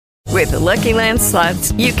With Lucky Land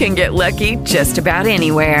Slots, you can get lucky just about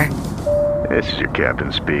anywhere. This is your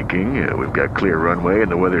captain speaking. We've got clear runway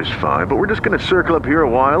and the weather's fine, but we're just going to circle up here a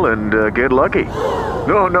while and get lucky.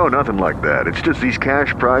 No, nothing like that. It's just these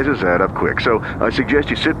cash prizes add up quick. So I suggest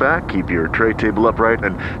you sit back, keep your tray table upright,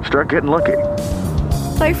 and start getting lucky.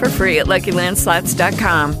 Play for free at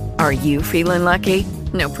LuckyLandSlots.com. Are you feeling lucky?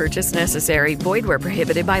 No purchase necessary. Void where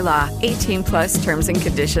prohibited by law. 18 plus terms and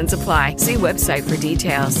conditions apply. See website for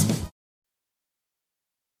details.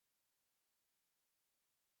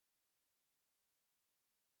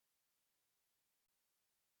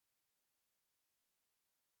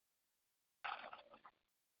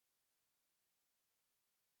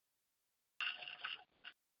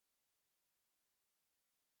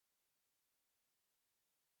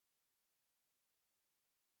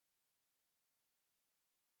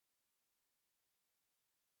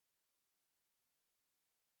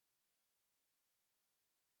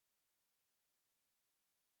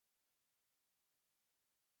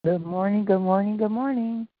 Good morning, good morning, good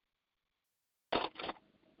morning.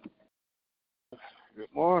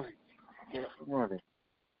 Good morning. Good morning.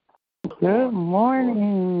 Good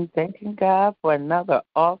morning. Thanking God for another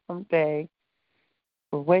awesome day,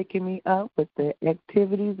 for waking me up with the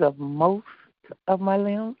activities of most of my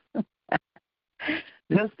limbs.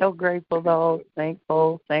 Just so grateful, though.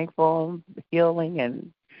 Thankful for healing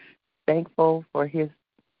and thankful for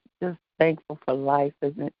just thankful for life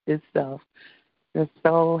itself. Just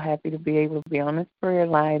so happy to be able to be on this prayer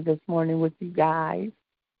line this morning with you guys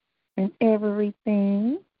and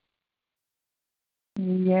everything.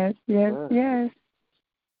 Yes. Good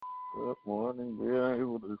morning. We are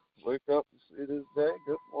able to wake up and see this day.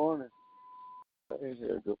 Good morning. Hey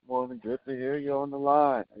here. Good morning. Good to hear you on the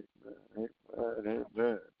line. Amen.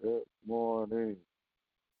 Good morning.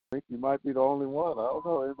 I think you might be the only one. I don't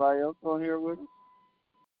know. Anybody else on here with us?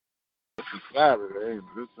 This is Saturday.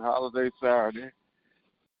 This is holiday Saturday.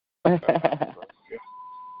 Everybody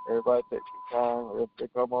take the time. If they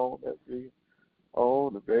come on, they'll be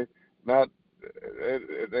on. If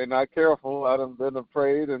they're not careful, I done been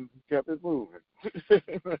afraid and kept it moving.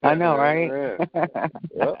 I know, right? Yep,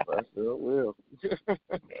 I sure will.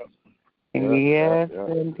 Yes, yep.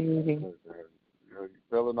 indeed. You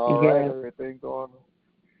feeling all right? Everything going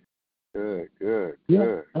on? Good.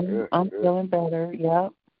 I'm feeling better,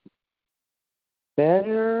 yep.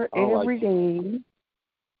 Better every day.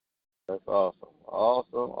 That's awesome.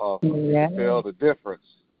 Yeah. You feel the difference.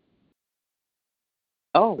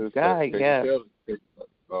 Oh, God, yes.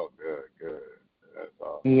 Oh, good. That's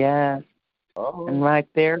awesome. Yes. Oh, and my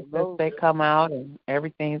therapists, they come out and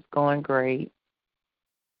everything's going great.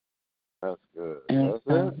 That's good. And, That's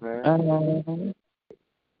it, man.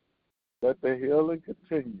 Let the healing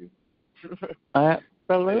continue.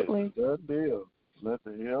 Absolutely. Good deal. Let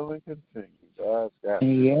the healing continue. God's got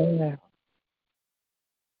it.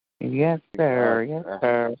 Yes, sir. Yes,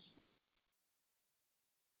 sir.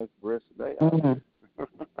 Nice brisk day out here.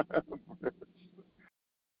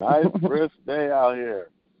 Nice brisk day out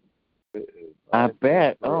here. I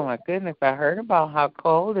bet. Oh, my goodness. I heard about how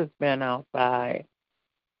cold it's been outside.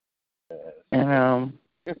 And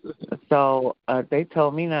so they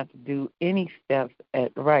told me not to do any steps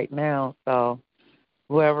right now. So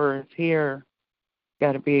whoever is here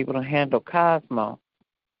got to be able to handle Cosmo.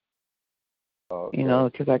 Okay.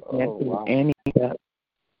 Because I can't do any steps.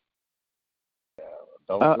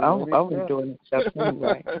 I was doing steps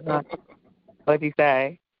anyway. What'd you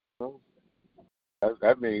say?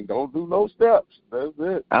 That means don't do no steps. That's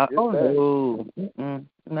it. No.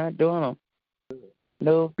 Not doing them.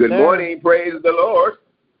 No. Good morning. Praise the Lord.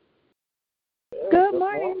 Good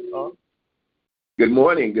morning. Good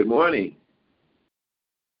morning.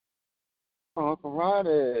 Uncle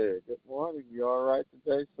Ronnie, good morning. You all right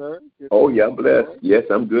today, sir? Yeah, I'm blessed. Yes,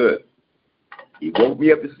 I'm good. He woke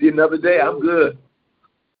me up to see another day. I'm good.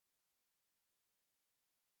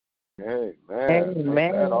 Hey, man.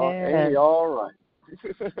 Ain't he all right?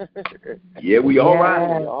 Yeah, we all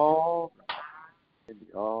right. All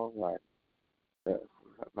right. That's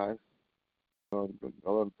nice.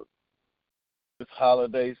 This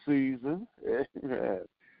holiday season,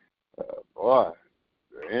 boy,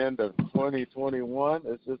 the end of 2021,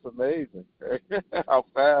 it's just amazing how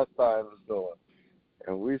fast time is going.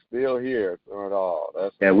 And we still here through it all.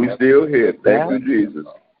 We still here. Thank you, Jesus.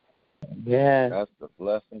 Yeah. That's the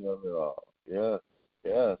blessing of it all. Yes.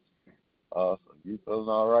 Awesome. You feeling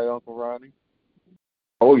all right, Uncle Ronnie?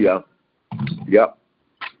 Oh, yeah. Yep.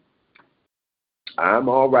 I'm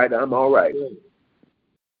all right. Good.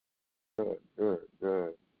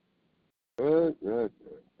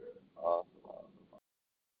 Awesome.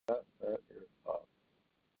 That is awesome.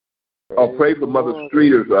 Oh, pray for Mother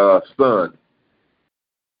Streeter's son.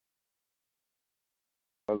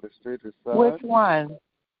 Mother Streeter's son? Which one?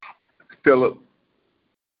 Philip.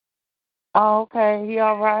 Oh, okay. He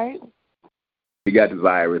all right? He got the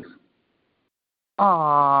virus.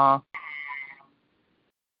 Aw.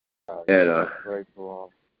 And pray for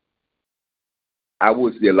him. I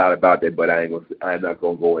would say a lot about that, but I'm not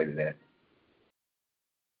gonna go into that.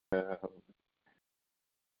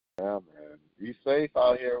 Yeah, man. Be safe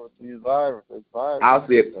out here with these viruses. I'll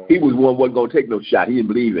say if he was one wasn't gonna take no shot. He didn't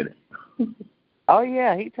believe in it. Oh,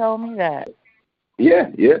 yeah, he told me that.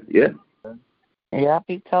 Yeah. Yep,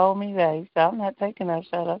 he told me that. He said, I'm not taking that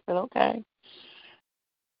shot. I said, okay.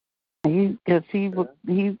 He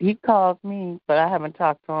calls me, but I haven't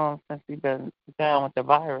talked to him since he's been down with the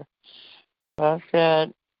virus. So I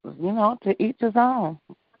said, to each his own.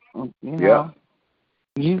 You know,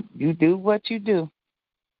 you do what you do.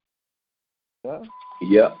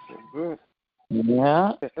 Yeah. Good.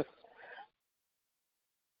 Yeah.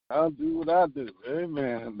 I'll do what I do.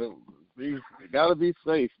 Amen. You got to be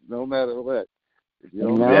safe no matter what. If you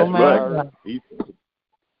don't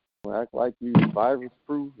act like you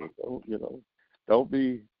virus-proof. Don't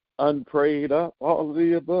be unprayed up. All of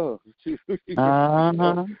the above.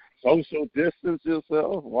 Social distance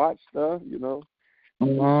yourself. Watch stuff.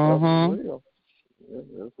 Mm-hmm. Yeah,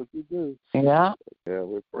 that's what you do. Yeah. Yeah,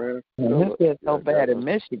 we're praying. This is so bad in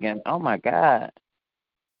Michigan. Oh my God.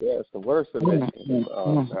 Yeah, it's the worst in Michigan.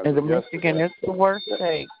 Michigan is the worst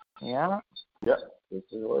state. Yeah. Yeah, it's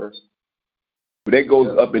the worst. But that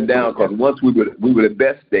goes up and down because once we were the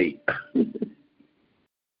best state.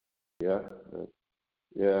 Yeah.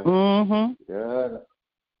 Mhm. Yeah.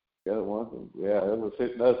 Yeah, it was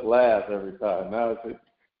hitting us last every time.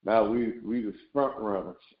 Now we the front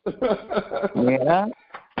runners. Yeah.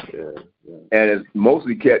 And it's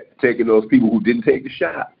mostly kept taking those people who didn't take the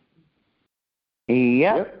shot.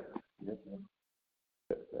 Yep.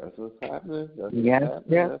 That's what's happening. Yes.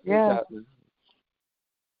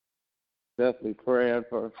 Definitely praying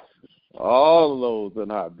for all of those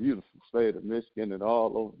in our beautiful state of Michigan and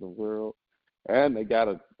all over the world. And they got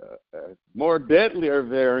a more deadlier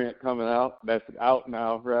variant coming out that's out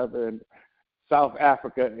now, rather in South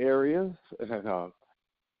Africa areas, and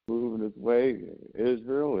moving its way in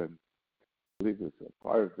Israel, and I believe it's a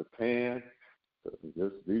part of Japan. So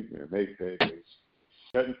they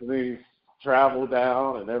shutting things, travel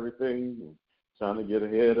down and everything, and trying to get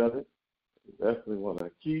ahead of it. We definitely want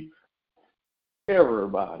to keep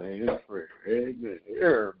everybody in prayer. Amen.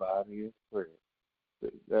 Everybody in prayer.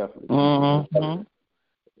 Definitely. Mm-hmm.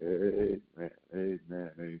 Amen.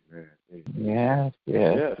 Yes.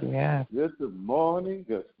 Good morning.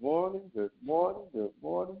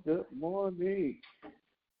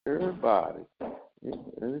 Everybody.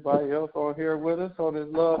 Anybody else on here with us on this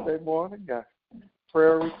Love Day morning? Got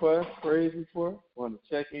prayer requests, praise report? Want to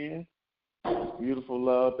check in? Beautiful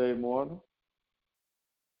Love Day morning.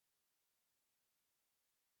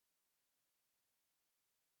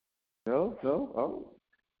 No? Oh,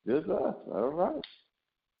 just us. All right.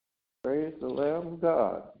 Praise the Lamb of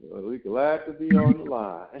God. Well, we're glad to be on the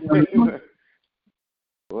line. Good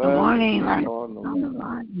morning.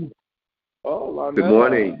 Oh, Lynetta. Good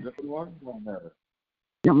morning. Good morning, Lynetta.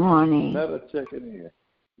 Good morning. Lynetta checking in.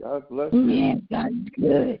 God bless you. Yeah, God is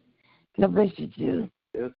good. God bless you too.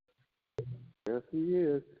 Yes, He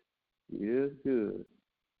is. He is good.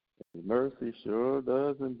 His mercy sure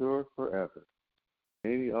does endure forever.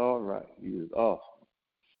 Ain't He all right? He is awesome.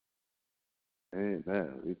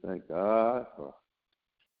 Amen. We thank God for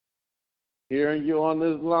hearing you on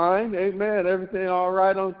this line. Amen. Everything all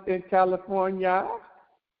right in California?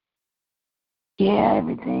 Yeah,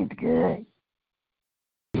 everything's good.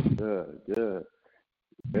 Good.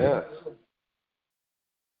 Yes.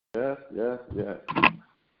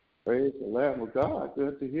 Praise the Lamb of God.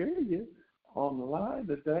 Good to hear you on the line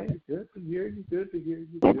today. Good to hear you. Good to hear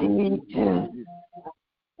you too.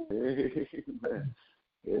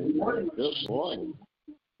 Amen. Good morning.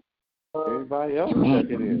 Anybody else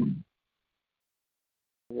checking in?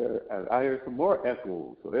 Yeah, I hear some more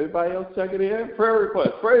echoes. So anybody else checking in? Prayer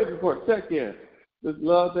request, praise report, check in. This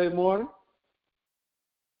Love Day morning.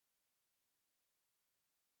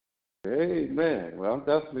 Amen. Well, I'm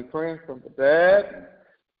definitely praying for my dad,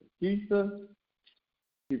 Keisha,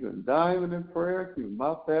 keeping Diamond in prayer, keeping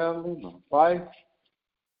my family, my wife,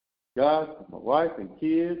 God, my wife and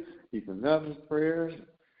kids, keeping them in prayer,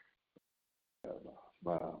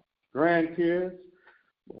 my grandkids,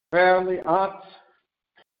 my family, aunts,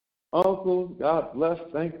 uncles. God bless.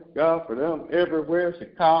 Thank God for them everywhere.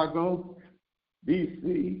 Chicago,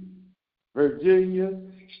 D.C., Virginia,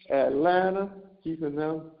 Atlanta, keeping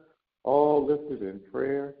them all lifted in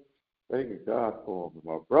prayer. Thanking God for them.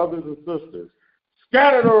 My brothers and sisters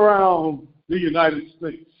scattered around the United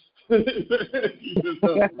States.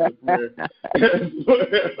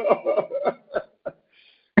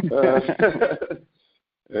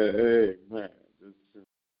 Hey, man.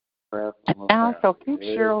 And also keep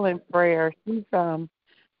Cheryl in prayer. She's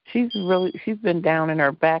been down in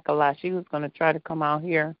her back a lot. She was going to try to come out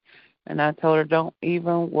here, and I told her don't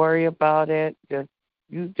even worry about it.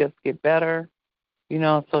 You just get better,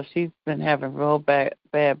 So she's been having real bad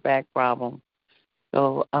back problems.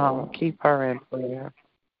 So keep her in prayer.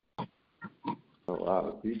 Oh,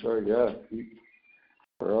 wow, keep her, yeah, keep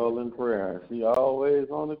her all in prayer. She always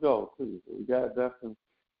on the go too. So we got definitely.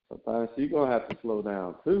 Sometimes she's gonna have to slow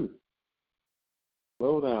down too.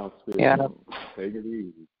 Slow down, Spirit. Yeah. Take it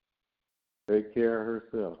easy. Take care of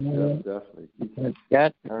herself. Mm-hmm. Yes, definitely. You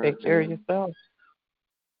got to take care of yourself.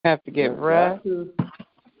 Have to get rest.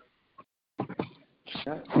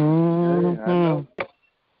 Mm-hmm.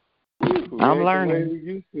 I'm learning. The way we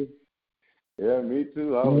used to. Yeah, me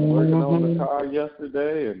too. I was working on the car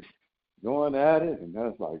yesterday and going at it, and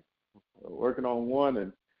that's like working on one,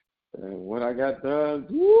 and when I got done,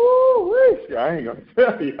 I ain't gonna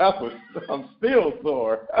tell you, I'm still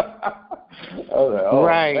sore. I was like, oh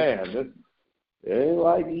right. Man, this ain't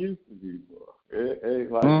like it used to be, boy. It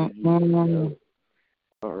ain't like it used to be.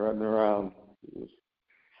 I'm running around.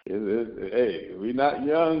 Hey, we not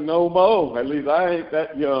young no more. At least I ain't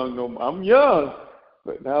that young no more. I'm young,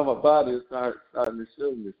 but now my body is starting to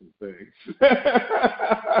show me some things.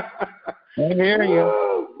 I hear you.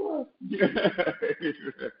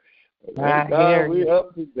 Thank God we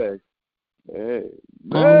up today. Hey,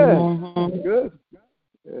 man, good.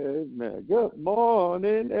 Amen. Good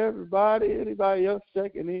morning, everybody. Anybody else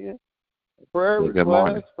checking in? Prayer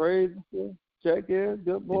requests, praise, check in.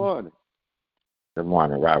 Good morning. Good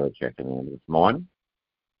morning, Robert. Checking in this morning.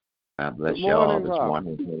 God bless you all this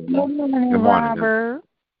morning. Good morning, Robert.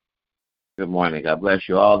 Good morning. God bless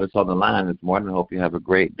you all that's on the line this morning. I hope you have a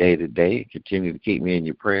great day today. Continue to keep me in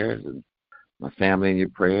your prayers and my family in your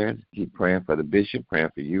prayers. Keep praying for the bishop, praying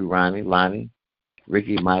for you, Ronnie, Lonnie,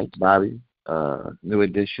 Ricky, Mike, Bobby, New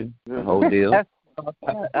Edition, the whole deal.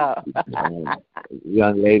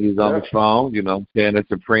 Young ladies on the phone, saying the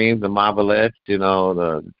Supremes, the Marvelettes,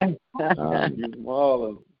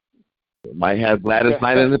 might have Gladys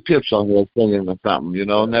Knight and the Pips on here singing or something,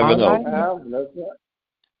 never know.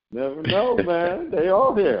 Never know, man. They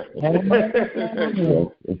all here. What's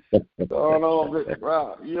going on, Mr.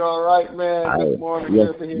 Brown? You all right, man? Good morning.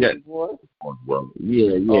 Good to hear your voice.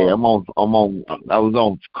 Yeah. I was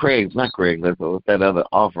on what's that other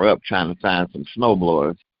offer up, trying to find some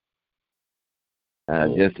snowblowers,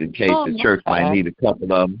 just in case the church might need a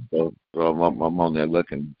couple of them. So I'm on there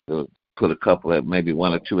looking to put a couple at maybe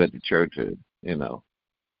one or two at the church,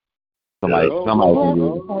 somebody can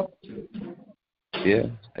do it. Yeah.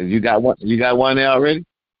 You got one? You got one there already?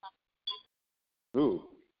 Who?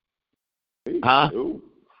 Huh? Who?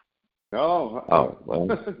 No. Oh, well.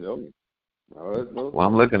 No,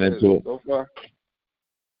 I'm looking into it. So far.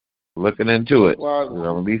 Looking into it. Far,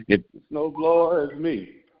 at least get the snowblower is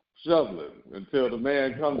me shoveling until the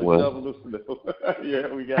man comes to shovel the snow.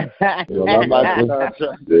 Yeah, we got. I'm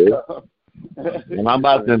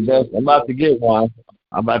about to get one.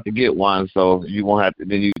 I'm about to get one, so you won't have to.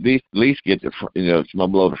 Then you at least get the snow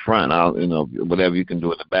blow the front. Whatever you can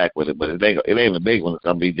do in the back with it, but it ain't a big one. It's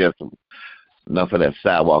gonna be just enough for that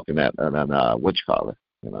sidewalk and that what you call it,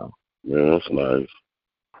 Yeah, that's nice.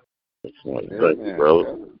 That's nice. Yeah, Thank you,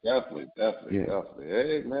 brother. Definitely.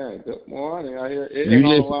 Hey, man. Good morning. I hear Ed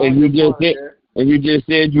and you just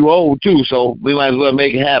said you old too, so we might as well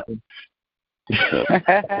make it happen.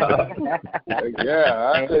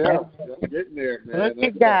 Yeah, I'm getting there, man. Look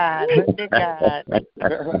at God.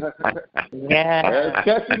 Yeah.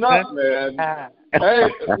 Catching up, man. Hey,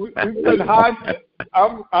 we've been high.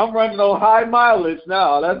 I'm running on high mileage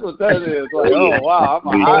now. That's what that is. Like, oh wow,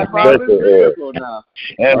 I'm a high mileage vehicle now.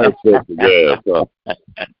 And it's just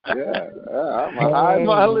Yeah, I'm a high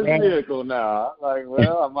mileage vehicle now. I'm like,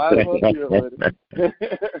 well, I might as well deal with it.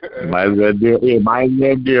 Might as well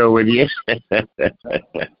deal with you.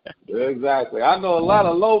 Exactly. I know a lot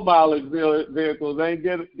of low mileage vehicles ain't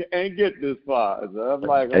get this far. So I'm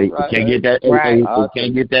like, can't get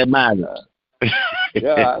that mileage.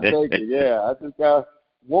 Yeah, I take it. Yeah, I just got to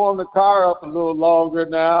warm the car up a little longer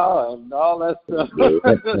now and all that stuff.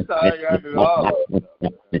 That's how I got to do all that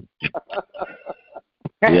stuff.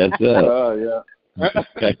 Yes, sir. Yeah.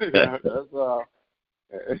 That's all.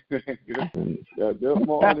 Good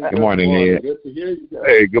morning. Good morning, Ed. Good to hear you guys.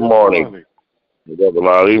 Hey, good morning. Brother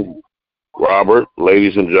Lolly. Robert,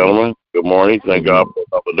 ladies and gentlemen, good morning. Thank God for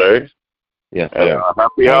another day. Yes, And sir.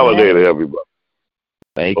 happy holiday to everybody.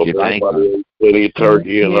 Thank Hope you. Thank everybody you. ate plenty of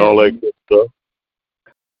turkey and all that good stuff.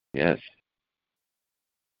 Yes.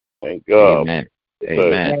 Thank God. Amen.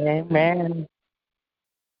 Amen. Amen.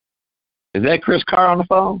 Is that Chris Carr on the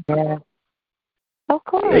phone? Yeah. Of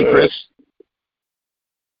course. Hey, Chris.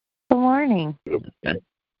 Good morning.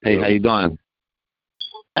 Hey, how you doing?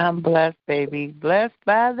 I'm blessed, baby. Blessed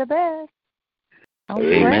by the best. I'm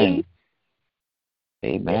Amen.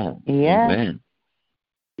 great. Amen. Yeah. Amen.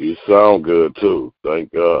 You sound good, too.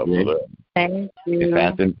 Thank God for that. Thank you.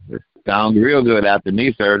 It sounds real good after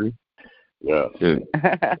knee surgery. Yeah. Good.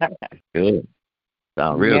 Good.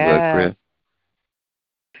 Sound real good, Chris.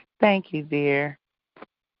 Thank you, dear.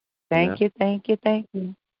 Thank you.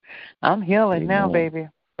 I'm healing now, baby.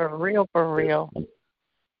 For real, for real.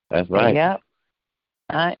 That's right. Yep.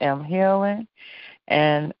 I am healing.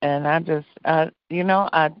 And I just, I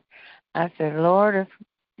said, Lord, it's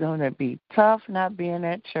going to be tough not being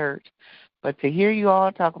at church. But to hear you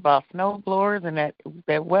all talk about snow blowers and that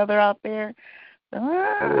weather out there,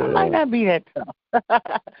 it might not be that tough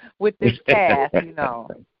with this cast, Yeah,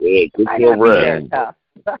 might good not your be rest. that tough.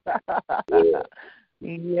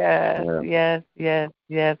 Yes,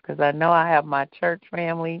 because I know I have my church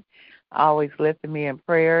family always lifting me in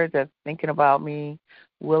prayer, just thinking about me,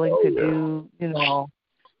 willing to do, and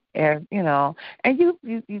and you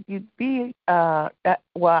be I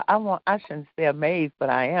shouldn't say amazed, but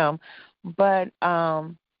I am. But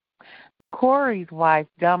Corey's wife,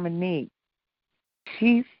 Dominique,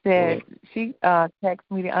 she said she texted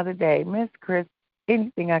me the other day, Miss Chris,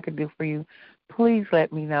 anything I could do for you, please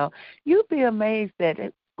let me know. You'd be amazed at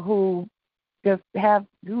who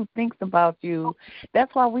thinks about you.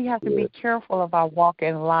 That's why we have to be careful of our walk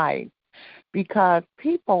in life, because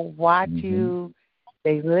people watch you,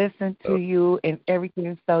 they listen to you and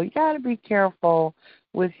everything. So you got to be careful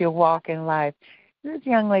with your walk in life. This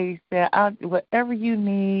young lady said, whatever you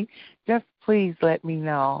need, just please let me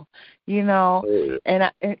know. But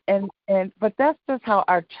that's just how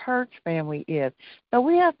our church family is. So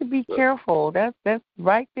we have to be careful. That's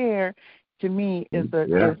right there to me is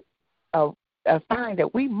a sign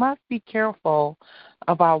that we must be careful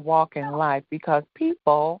of our walk in life, because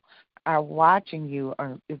people are watching you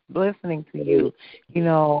or is listening to you,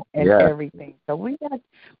 and everything. So we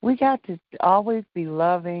got to always be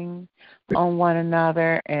loving on one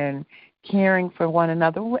another and caring for one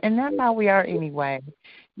another, and that's how we are anyway.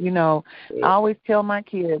 I always tell my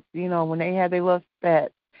kids, when they have their little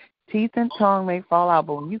spats, teeth and tongue may fall out,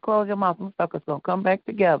 but when you close your mouth, them suckers gonna come back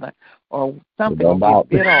together, or something will get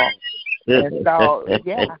bit off. And so, That's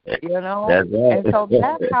right. And so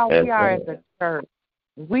that's how we are as a church.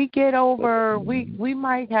 We get over, we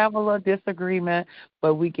might have a little disagreement,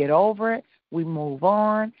 but we get over it, we move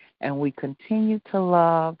on, and we continue to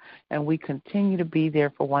love, and we continue to be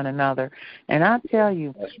there for one another. And I tell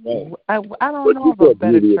you, I don't know of a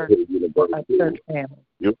better church family.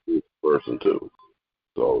 You're a person, too.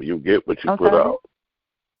 So you get what you Okay. put out.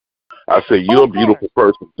 I say you're a beautiful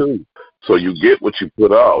person, too. So you get what you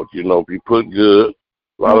put out. If you put good,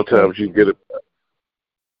 a lot of times you get it back.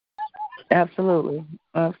 Absolutely.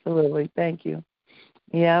 Thank you.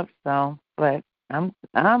 Yep. So, but I'm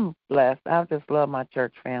blessed. I just love my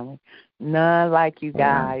church family. None like you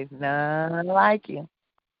guys. None like you.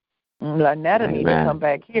 Lynetta needs to come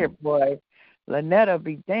back here, boy. Lynetta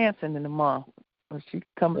be dancing in the month. When she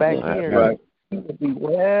come back here, she will be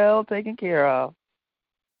well taken care of.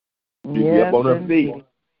 Yes, up on her feet.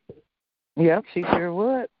 Yep, she sure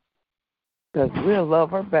would. Because we'll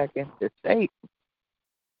love her back into shape.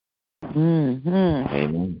 Amen.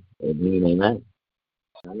 Amen. Amen.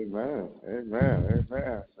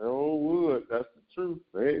 So would. That's the truth.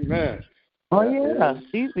 Amen. Oh, yeah.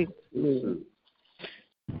 She's the truth.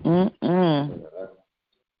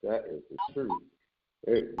 That is the truth.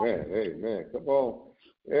 Amen. Come on.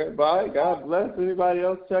 Everybody, God bless. Anybody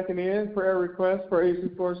else checking in? Prayer requests, praise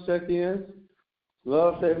reports, check-ins.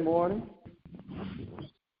 Love that morning.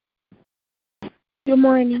 Good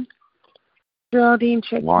morning. Geraldine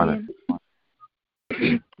checking Morning.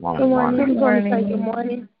 in. Good morning. Good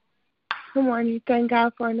morning. Good morning. Thank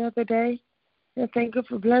God for another day. And thank you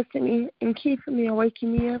for blessing me and keeping me and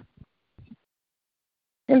waking me up.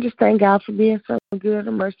 And just thank God for being so good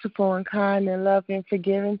and merciful and kind and loving and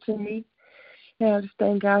forgiving to me. And I just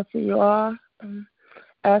thank God for you all.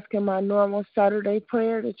 Asking my normal Saturday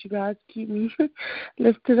prayer that you guys keep me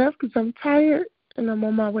lifted up, because I'm tired and I'm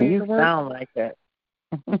on my way to work. You sound like that.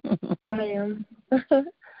 I am.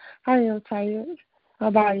 I am tired. My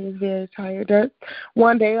body is very tired. That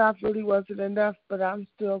one day off really wasn't enough, but I'm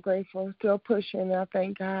still grateful, still pushing. I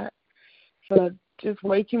thank God for just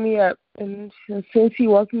waking me up. And since He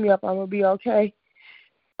woke me up, I'm going to be okay.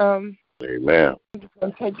 Amen. I'm just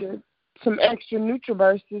going to take some extra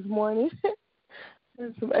NutriBurst this morning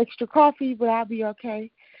and some extra coffee, but I'll be okay.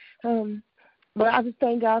 But I just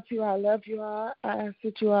thank God for you. I love you all. I ask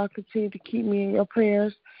that you all continue to keep me in your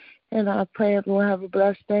prayers, and I pray everyone have a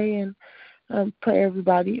blessed day, and pray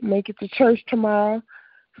everybody make it to church tomorrow.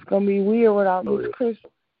 It's going to be weird without Miss Chris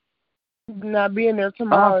not being there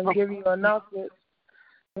tomorrow and giving you announcements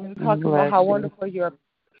and talking about how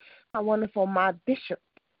wonderful my bishop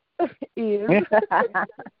is.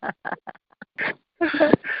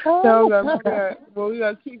 So we're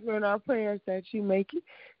gonna keep her in our prayers that you make it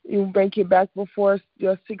back before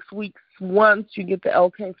your 6 weeks once you get the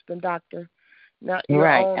L. Kingston doctor, not your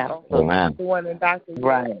own one and doctor.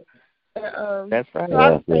 Right. That's right. So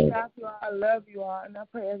I thank God for you all. I love you all, and I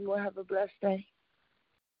pray everyone have a blessed day.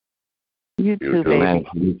 You too, baby. Man.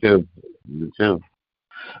 You too.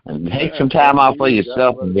 And take some time out for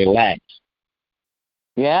yourself and relax.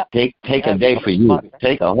 Yeah. Take a day for you.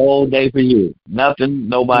 Take a whole day for you. Nothing,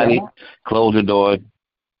 nobody. Yeah. Close the door.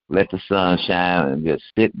 Let the sun shine and just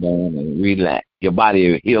sit down and relax. Your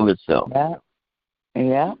body will heal itself. Yeah.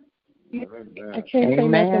 Yeah. I can't say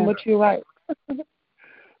nothing but you're right.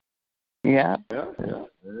 Yeah.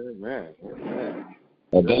 Amen.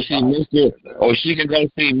 Or go see Mr. Or she can go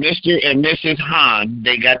see Mr. and Mrs. Hahn.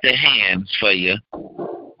 They got their hands for you.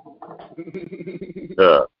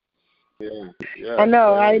 Yeah. I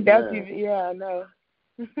know. I know.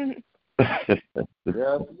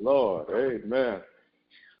 Yes, Lord. Amen.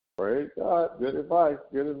 Praise God. Good advice.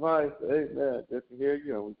 Amen. Good to hear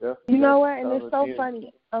you. You know what? And it's so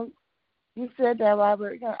funny. You said that,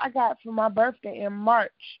 Robert. I got for my birthday in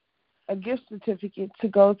March a gift certificate to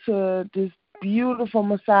go to this beautiful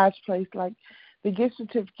massage place. Like, the gift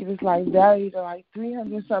certificate is like valued at like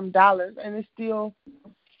 $300-something, and it's still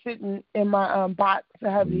sitting in my box. I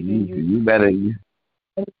haven't even used it.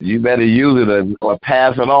 You better use it or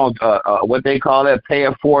pass it on. What they call that? Pay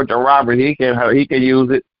it forward to Robert. He can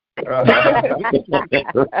use it.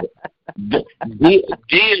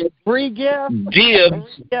 Free gift.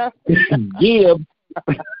 Give.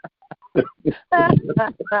 I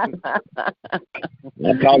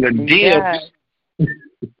call it dibs.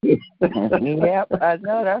 Yep, I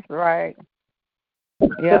know that's right.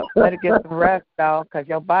 Yep, better get some rest, though, because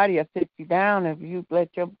your body will sit you down if you let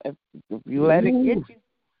it get you.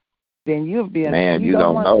 Then you'll be man. You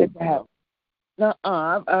don't know. That to happen.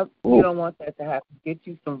 You don't want that to happen. Get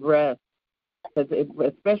you some rest, because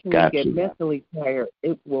especially when you get mentally tired,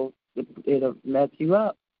 it'll mess you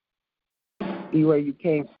up. Where you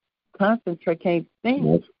can't concentrate, can't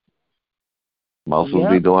think. Most will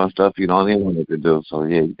be doing stuff you don't even want to do. So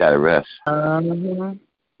you gotta rest. Amen.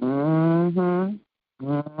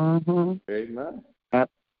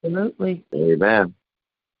 Absolutely. Amen.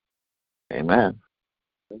 Yep.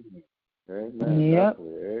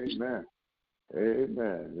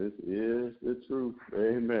 Amen. This is the truth.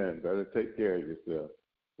 Amen. Better take care of yourself.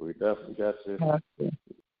 We definitely got you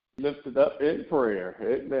lifted up in prayer.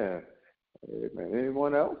 Amen.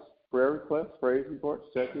 Anyone else? Prayer requests, praise reports,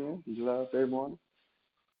 checking in. You love every morning.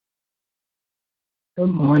 Good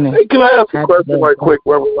morning. Hey, can I ask a question right quick,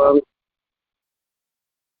 Reverend Lonnie?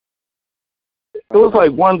 It was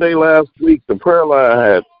like one day last week, the prayer line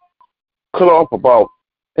had cut off about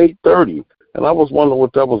 8:30, and I was wondering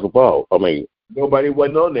what that was about. I mean, nobody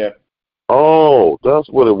wasn't on there. Oh, that's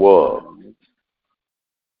what it was.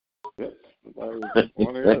 Yes.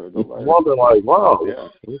 Wondering like, wow,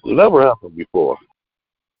 this never happened before.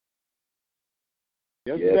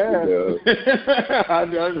 Yes, it does. I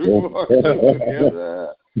done before.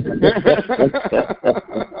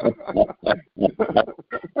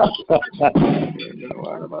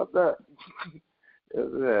 What about that?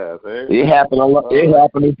 It happened a lot. It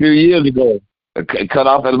happened a few years ago. Cut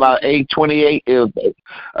off at about 8:28. It was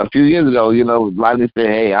a few years ago. You know, Lonnie said,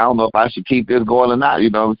 "Hey, I don't know if I should keep this going or not." You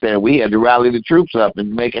know what I'm saying? We had to rally the troops up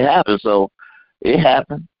and make it happen. So it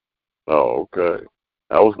happened. Oh, okay.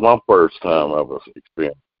 That was my first time I was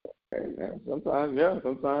experiencing.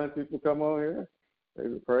 Sometimes people come on here, they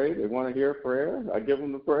pray, they want to hear prayer. I give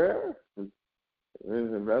them the prayer. And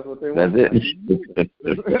that's what they want. That's it.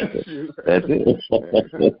 That's it.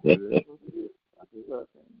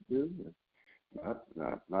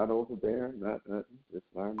 Not over there, not nothing. Just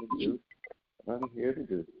learn to do what I'm here to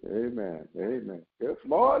do. Amen. Good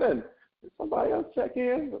morning. Did somebody else check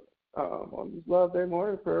in on this Love Day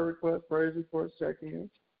morning? Prayer request, praise reports, check in.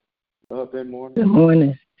 Love Day morning. Good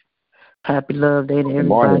morning. Happy Love Day to Good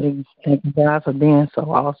morning. everybody. Thank you, God, for being so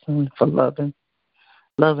awesome, for loving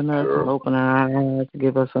us and opening our eyes to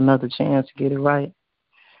give us another chance to get it right.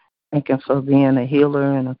 Thank Him for being a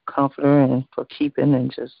healer and a comforter and for keeping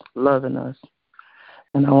and just loving us.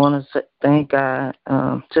 And I want to thank God,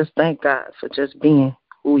 thank God for just being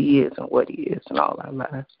who He is and what He is in all our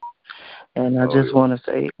lives. And I just want to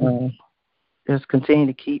say, just continue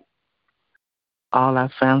to keep all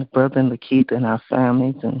our family, Brother and Lakeith and our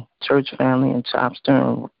families and church family and Chopster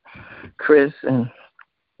and Chris, and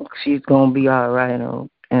she's going to be all right,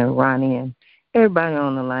 and Ronnie and everybody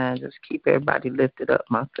on the line. Just keep everybody lifted up,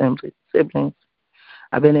 my family, siblings.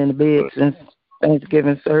 I've been in the bed since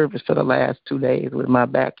Thanksgiving service for the last 2 days with my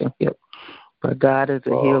back and hip. But God is a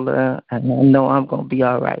healer, and I know I'm going to be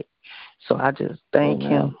all right. So I just thank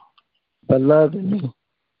Him for loving me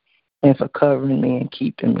and for covering me and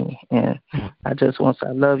keeping me. And I just want to say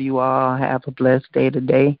I love you all. Have a blessed day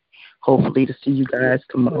today. Hopefully to see you guys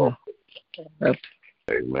tomorrow.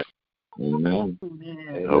 Amen. Amen.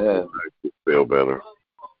 I hope you feel better.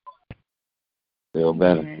 Feel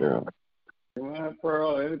better, girl. Come on,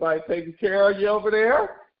 Pearl. Anybody taking care of you over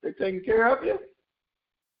there? They taking care of you?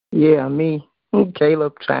 Yeah, me.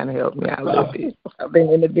 Caleb trying to help me out a little bit. I've been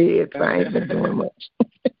in the bed, so I ain't been doing much.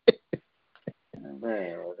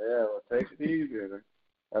 Man, well, take it easy.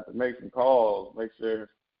 Have to make some calls. Make sure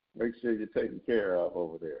you're taken care of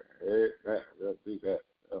over there. Amen. We'll do that.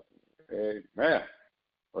 Amen.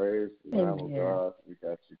 Praise the Lamb of God. We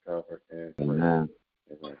got you covered. And Amen.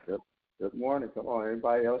 Amen. Good morning. Come on.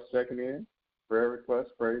 Anybody else checking in? Prayer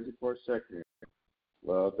request, praise report, checking in.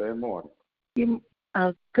 Well, that morning.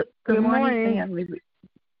 Good morning, family.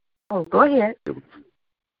 Oh, go ahead.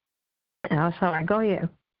 Oh, sorry. Go ahead.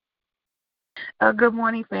 Good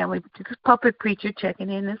morning, family. This is Puppet Preacher checking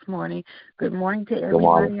in this morning. Good morning to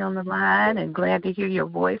everybody on the line, and glad to hear your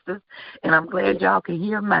voices. And I'm glad y'all can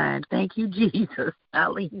hear mine. Thank you, Jesus.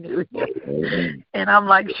 Hallelujah. And I'm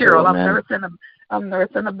like Cheryl. I'm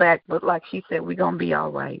nursing the back, but like she said, we're gonna be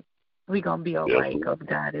all right. We're gonna be all right because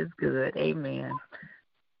God is good. Amen.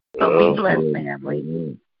 So be blessed,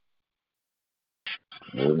 family.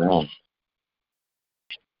 Amen.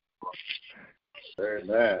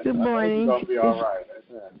 Amen. Good morning. It's going to be all right.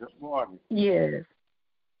 Amen. Good morning. Yes.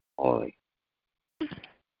 Morning.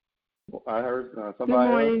 I heard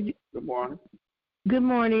somebody else. Good morning. Good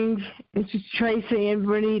morning. This is Tracy and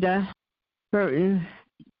Bernita Burton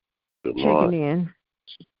checking in.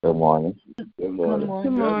 Good morning. Good morning.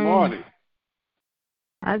 Good morning.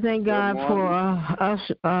 I thank God for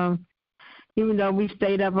us. Even though we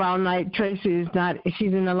stayed up all night, Tracy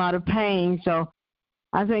she's in a lot of pain, so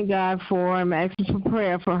I thank God I'm asking for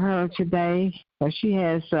prayer for her today. She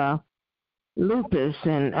has lupus,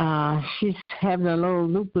 and she's having a little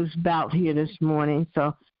lupus bout here this morning.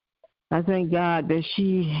 So I thank God that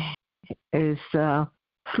she is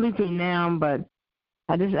sleeping now, but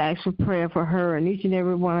I just ask for prayer for her and each and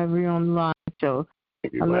every one of you on the line. So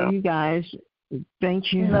I love you guys.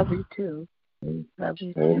 Thank you. Love you too. Love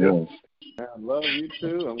you too. I love you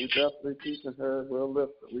too, and we definitely keeping her.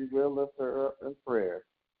 We will lift her up in prayer.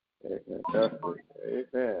 Amen. Definitely.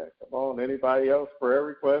 Amen. Come on. Anybody else? Prayer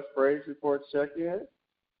request, praise report, check in.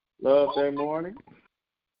 Love Day morning.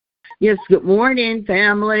 Yes. Good morning,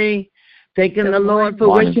 family. Thanking the Lord for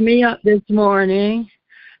waking me up this morning.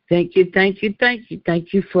 Thank you. Thank you. Thank you.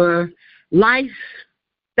 Thank you for life.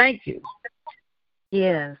 Thank you.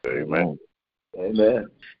 Yes. Amen. Amen.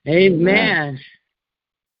 Amen.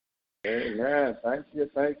 Amen. Thank you.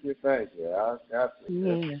 Thank you. Thank you. I got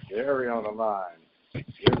Jerry on the line.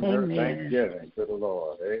 Giving her thanksgiving to the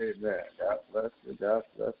Lord. Amen. God bless you. God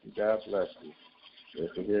bless you. God bless you.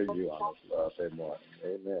 Good to hear you on this Day morning.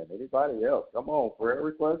 Amen. Anybody else? Come on. Prayer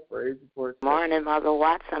request, praise report. Morning, Mother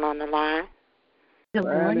Watson on the line. Good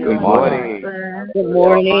morning. Good morning. Good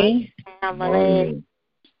morning. Family.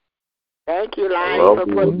 Thank you, Lonnie, for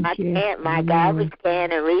putting my garbage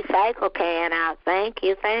can and recycle can out. Thank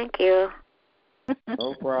you. Thank you.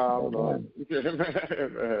 No problem.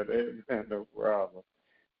 Amen. No problem.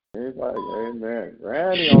 Anybody? Amen.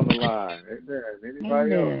 Randy on the line. Amen.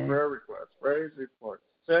 Anybody else? Prayer request, praise report.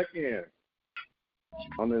 Check in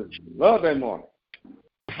on this Love Day morning.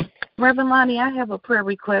 Reverend Lonnie, I have a prayer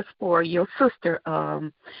request for your sister.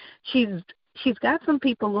 She's got some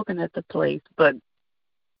people looking at the place, but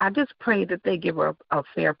I just pray that they give her a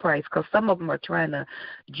fair price because some of them are trying to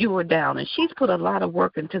Jew her down. And she's put a lot of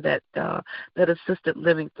work into that assisted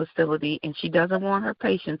living facility, and she doesn't want her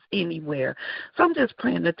patients anywhere. So I'm just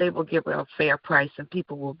praying that they will give her a fair price and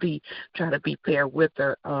people will try to be fair with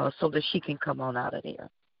her so that she can come on out of there.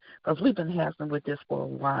 because we've been hassling with this for a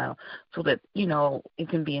while, so that, it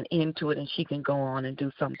can be an end to it and she can go on and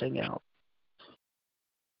do something else.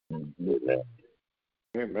 Amen.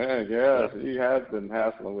 Yeah, he has been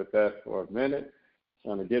hassling with that for a minute,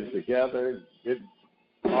 trying to get it together, get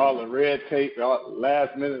all the red tape,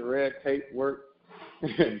 last-minute red tape work.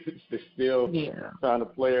 They're still trying to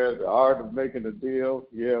play her the art of making a deal.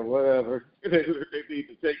 Yeah, whatever. They need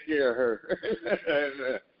to take care of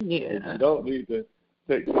her. You don't need to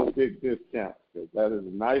take no big discount, because that is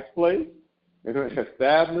a nice place. It's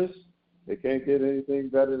established. They can't get anything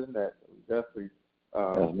better than that. So definitely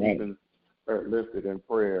keeping her lifted in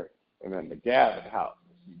prayer. And then the Gabbard house,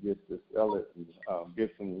 she gets to sell it and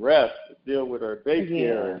get some rest to deal with her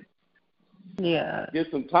daycare. Yeah. Get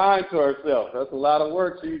some time to herself. That's a lot of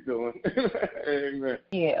work she's doing. Amen.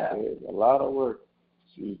 Yeah. There's a lot of work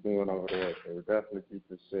she's doing over there. So definitely keep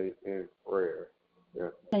her safe in prayer. Yeah.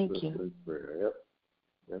 Thank you. In prayer.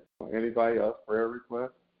 Yep. Anybody else? Prayer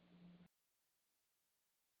request?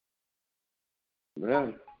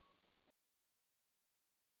 Amen.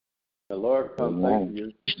 The Lord, come thank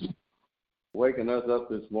you. Waking us up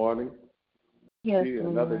this morning. Yes, See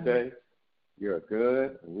another day. You're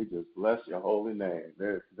good, and we just bless your holy name.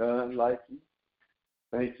 There's none like you.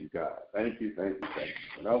 Thank you, God. Thank you.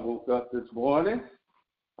 When I woke up this morning,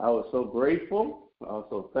 I was so grateful. I was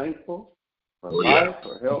so thankful for life,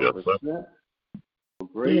 for health, for strength. I'm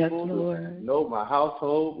grateful to know my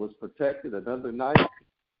household was protected another night.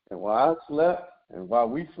 And while I slept and while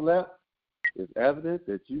we slept, it's evident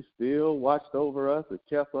that you still watched over us and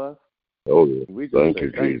kept us. Oh, yeah. We just Thank say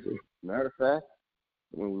you, thank Jesus. you. Matter of fact,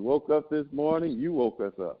 when we woke up this morning, you woke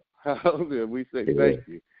us up. Hallelujah. We say thank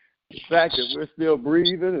you. The fact that we're still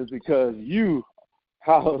breathing is because you,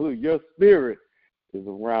 hallelujah, your spirit is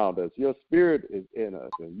around us. Your spirit is in us,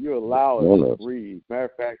 and you allow us to breathe. Matter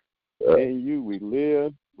of fact, in you we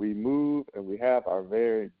live, we move, and we have our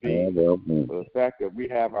very being. So the fact that we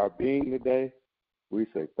have our being today, we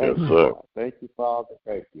say thank you, God. Thank you, Father.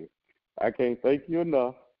 Thank you. I can't thank you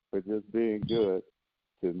enough for just being good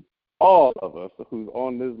to all of us who's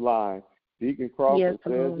on this line. Deacon Crawford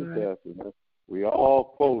says it best. We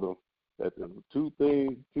all quote him that the two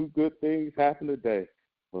good things happened today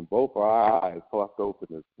when both of our eyes popped open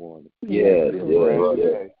this morning. Yes.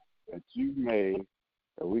 That you made,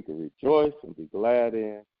 that we can rejoice and be glad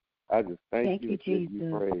in. I just thank you, give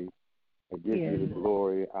you praise, and give you the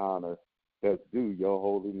glory and honor that's due your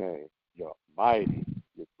holy name. You're mighty,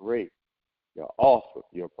 you're great, you're awesome,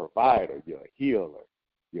 you're a provider, you're a healer,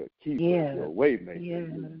 you're a keeper, you're a way maker.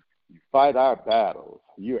 You fight our battles.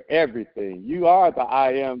 You're everything. You are the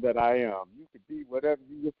I am that I am. You can be whatever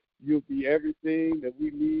you'll be everything that we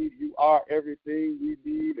need. You are everything we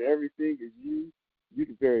need. Everything is you. You're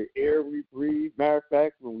the very air we breathe. Matter of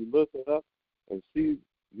fact, when we look up and see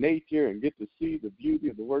nature and get to see the beauty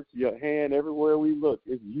of the works of your hand everywhere we look,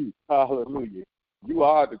 it's you. Hallelujah. You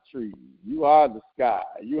are the trees. You are the sky.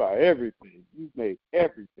 You are everything. You've made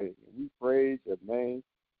everything. And we praise your name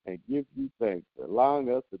and give you thanks for allowing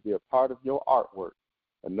us to be a part of your artwork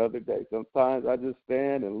another day. Sometimes I just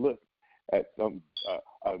stand and look at some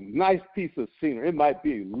a nice piece of scenery. It might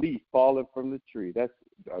be a leaf falling from the tree. That's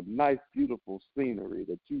a nice, beautiful scenery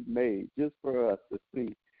that you've made just for us to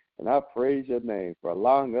see. And I praise your name for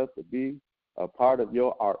allowing us to be a part of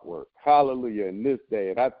your artwork. Hallelujah, in this day.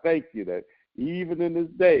 And I thank you that even in this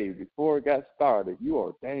day, before it got started, you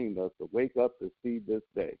ordained us to wake up to see this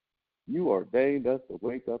day. You ordained us to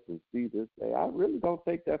wake up and see this day. I really don't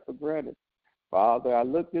take that for granted. Father, I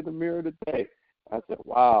looked in the mirror today. I said,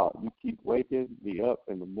 wow, you keep waking me up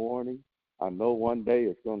in the morning. I know one day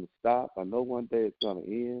it's going to stop. I know one day it's going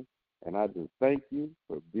to end. And I just thank you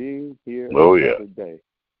for being here another day.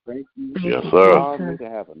 Thank you for allowing me to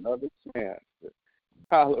have another chance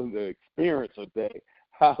to experience a day.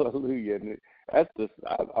 Hallelujah. And that's just,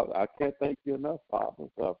 I can't thank you enough, Father.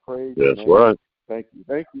 So I praise you. That's right. Thank you.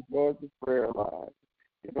 Thank you for this prayer line.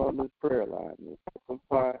 Get on this prayer line.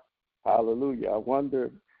 Sometimes, hallelujah, I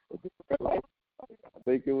wonder if the prayer line, I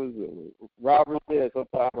think it was Robert said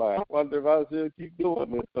sometimes, I wonder if I should keep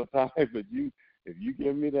doing this sometimes, but if you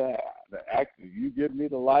give me the action, you give me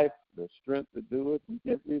the life, the strength to do it, you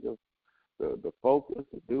give me the focus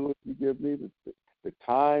to do it, you give me the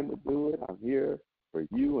time to do it, I'm here for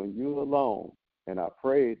you and you alone. And I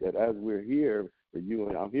pray that as we're here for you,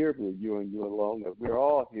 and I'm here for you and you alone, that we're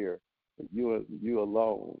all here for you and you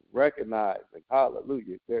alone, recognizing,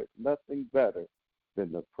 hallelujah, there's nothing better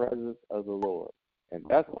than the presence of the Lord. And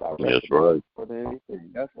that's what I recognize more than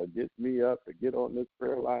anything. That's what gets me up to get on this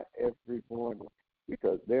prayer line every morning,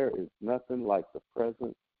 because there is nothing like the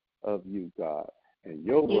presence of you, God. And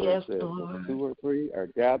your word Yes, says, Lord. 2 or 3 are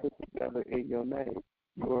gathered together in your name.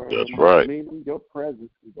 You are That's in right. meaning your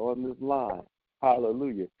presence is on this line.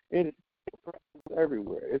 Hallelujah. And it's your presence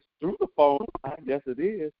everywhere. It's through the phone line, yes it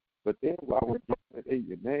is. But then while we're doing it in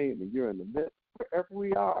your name and you're in the midst, wherever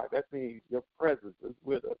we are, that means your presence is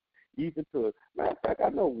with us. Even to matter of fact, I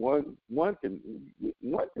know one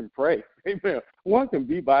can pray. Amen. One can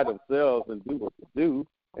be by themselves and do what they do.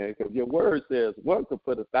 And because your word says one could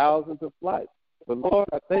put 1,000 to flight. But Lord,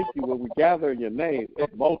 I thank you when we gather in your name,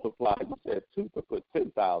 it multiplies. You said 2 could put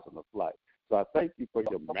 10,000 to flight. So I thank you for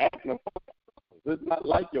your magnified. It's not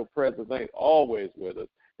like your presence ain't always with us,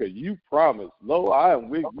 because you promised, lo, I am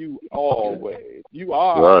with you always. You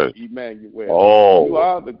are right. Emmanuel. Oh. You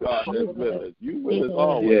are the God that's with us. You with us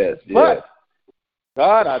always. Yes, But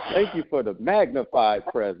God, I thank you for the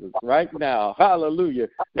magnified presence right now. Hallelujah.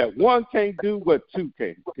 That one can't do what 2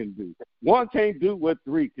 can do. One can't do what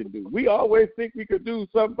 3 can do. We always think we could do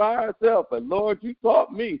something by ourselves, but Lord, you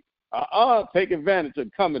taught me. Take advantage of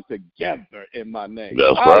coming together in my name.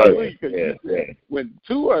 That's hallelujah. right. Yes. When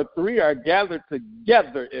 2 or 3 are gathered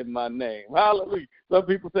together in my name. Hallelujah. Some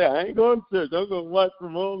people say, I ain't going to church. I'm going to watch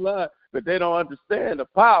from online. But they don't understand the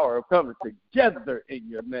power of coming together in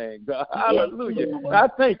your name, God. Hallelujah. I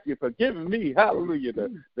thank you for giving me, hallelujah,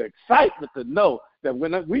 the excitement to know that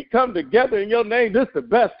when we come together in your name, this is the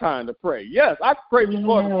best time to pray. Yes, I pray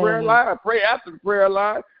before the prayer line. I pray after the prayer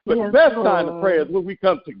line. But the best time to pray is when we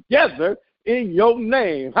come together in your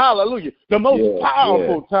name. Hallelujah. The most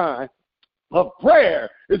powerful time of prayer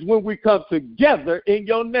is when we come together in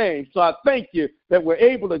your name. So I thank you that we're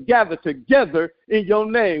able to gather together in your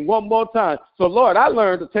name one more time. So, Lord, I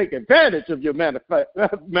learned to take advantage of your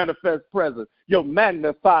manifest presence, your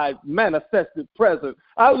magnified, manifested presence.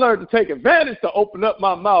 I learned to take advantage to open up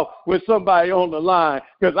my mouth with somebody on the line,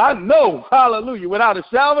 because I know, hallelujah, without a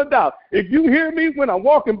shadow of a doubt, if you hear me when I'm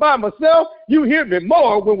walking by myself, you hear me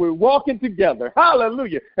more when we're walking together.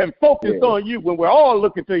 Hallelujah. And focused on you when we're all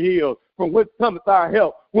looking to heal from whence cometh our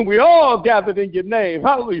help. When we all gathered in your name,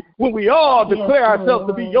 hallelujah, when we all declare ourselves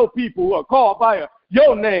to be your people who are called by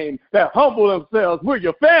your name, that humble themselves, we're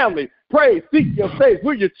your family, pray, seek your face,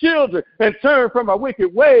 we're your children, and turn from our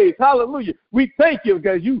wicked ways, hallelujah. We thank you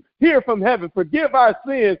because you hear from heaven, forgive our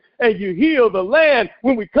sins, and you heal the land.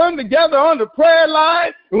 When we come together on the prayer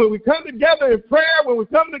line, when we come together in prayer, when we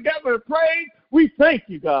come together in praise, we thank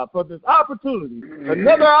you, God, for this opportunity,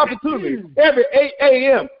 another opportunity every 8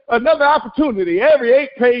 a.m., another opportunity every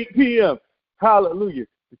 8 p.m., hallelujah,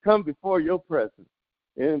 to come before your presence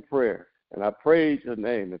in prayer. And I praise your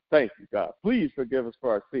name and thank you, God. Please forgive us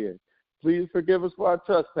for our sins. Please forgive us for our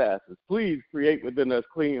trespasses. Please create within us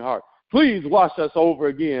clean hearts. Please wash us over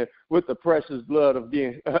again with the precious blood of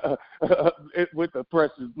with the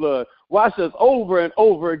precious blood. Wash us over and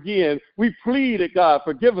over again. We plead it, God.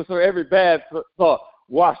 Forgive us for every bad thought.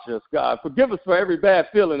 Wash us, God. Forgive us for every bad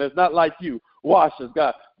feeling that's not like you. Wash us,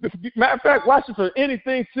 God. Matter of fact, wash us for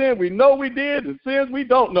anything sin we know we did and sins we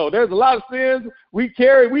don't know. There's a lot of sins we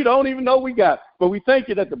carry we don't even know we got. But we thank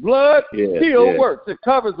you that the blood still works. It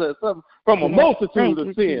covers us from a multitude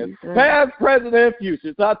of sins, past, present, and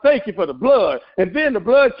future. So I thank you for the blood. And then the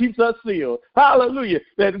blood keeps us sealed. Hallelujah.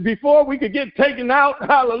 That before we could get taken out,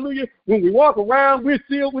 hallelujah, when we walk around, we're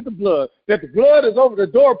sealed with the blood. That the blood is over the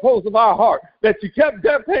doorpost of our heart. That you kept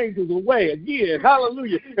death angels away again.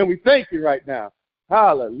 Hallelujah. And we thank you right now.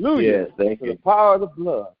 Hallelujah. Yes, thank for you. the power of the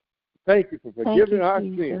blood. Thank you for forgiving our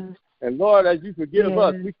sins. And Lord, as you forgive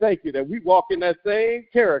us, we thank you that we walk in that same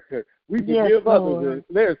character. We forgive others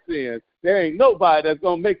their sins. There ain't nobody that's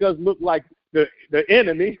going to make us look like the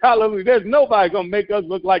enemy. Hallelujah. There's nobody going to make us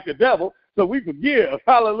look like the devil. So we forgive.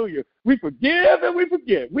 Hallelujah. We forgive and we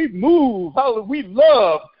forget. We move. Hallelujah. We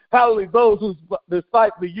love. Hallelujah, those who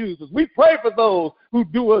despitefully use us. We pray for those who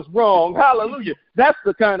do us wrong. Hallelujah. That's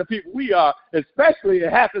the kind of people we are, especially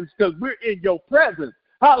it happens because we're in your presence.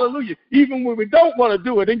 Hallelujah. Even when we don't want to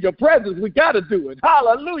do it in your presence, we got to do it.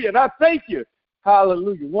 Hallelujah. And I thank you.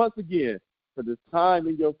 Hallelujah. Once again, for this time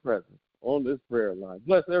in your presence on this prayer line.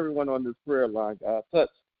 Bless everyone on this prayer line, God. Touch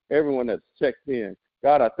everyone that's checked in.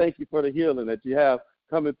 God, I thank you for the healing that you have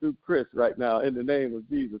coming through Chris right now in the name of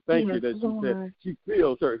Jesus. Thank you that she said she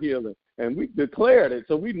feels her healing. And we declared it,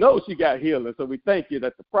 so we know she got healing. So we thank you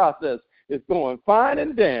that the process is going fine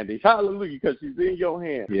and dandy. Hallelujah, because she's in your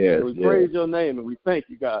hand. Yes, so we praise your name, and we thank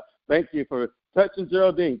you, God. Thank you for touching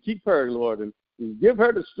Geraldine. Keep her, Lord, and give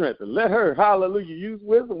her the strength. And let her, hallelujah, use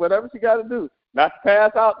wisdom, whatever she got to do. Not to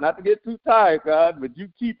pass out, not to get too tired, God, but you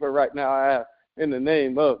keep her right now, I ask, in the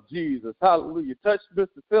name of Jesus. Hallelujah. Touch Mr.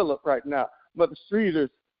 Phillip right now. Mother Streeter's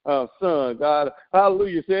son, God.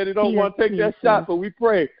 Hallelujah. Said he don't want to take that shot, but we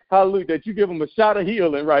pray, hallelujah, that you give him a shot of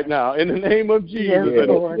healing right now in the name of Jesus.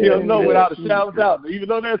 And he'll know without a shadow of doubt. Even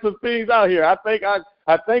though there's some things out here, I thank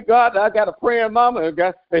God that I got a praying mama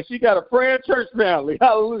and she got a praying church family.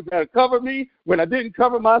 Hallelujah. That covered me when I didn't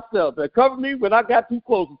cover myself. That covered me when I got too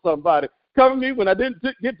close to somebody. Cover me when I didn't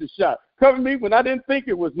get the shot. Cover me when I didn't think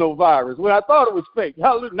it was no virus, when I thought it was fake.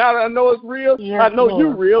 Hallelujah. Now that I know it's real, I know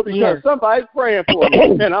you're real because somebody's praying for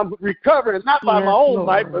me. And I'm recovering not by my own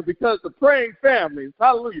might, but because the praying families,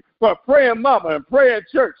 hallelujah, for a praying mama and praying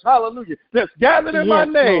church, hallelujah, that's gathered in my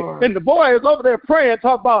name. Lord. And the boy is over there praying,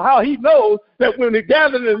 talking about how he knows that when he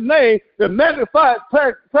gathered in his name, the magnified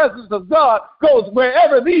presence of God goes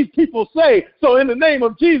wherever these people say. So in the name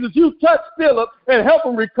of Jesus, you touch Philip and help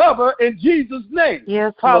him recover in Jesus' name.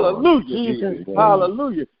 Yes, hallelujah. Jesus.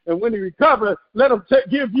 Hallelujah. And when he recovers, let him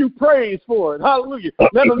give you praise for it. Hallelujah.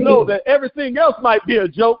 Let him know that everything else might be a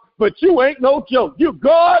joke, but you ain't no joke. You're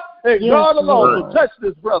God and God alone. So touch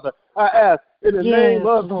this brother, I ask, in the name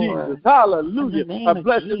of Jesus. Hallelujah. I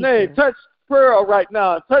bless your name. Touch Pearl right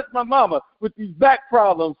now. Touch my mama with these back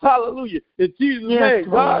problems. Hallelujah. In Jesus' name.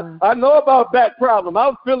 God, I know about back problems. I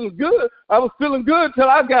was feeling good. I was feeling good till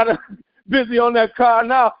I got busy on that car.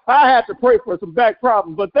 Now I had to pray for some back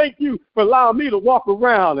problems, but thank you for allowing me to walk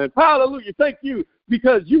around. And hallelujah, thank you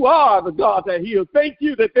because you are the God that heals. Thank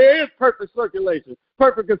you that there is perfect circulation,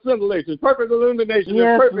 perfect assimilation, perfect illumination,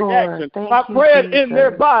 and perfect action. I pray it in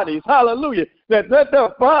their bodies. Hallelujah. That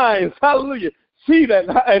their minds, hallelujah, see that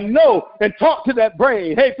and know and talk to that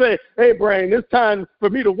brain. Hey brain, it's time for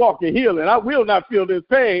me to walk in healing. I will not feel this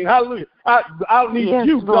pain. Hallelujah. I'll need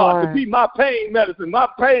you, God, to be my pain medicine, my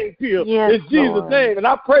pain pill in Jesus' name. And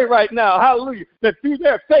I pray right now, hallelujah, that through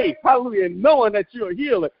their faith, hallelujah, and knowing that you're a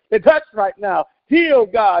healer, and touch right now. Heal,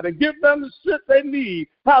 God, and give them the strength they need.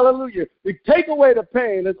 Hallelujah. To take away the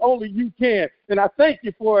pain as only you can. And I thank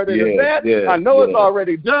you for it in advance. I know it's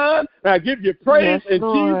already done. And I give you praise in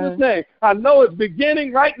Jesus' name. I know it's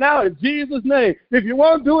beginning right now in Jesus' name. If you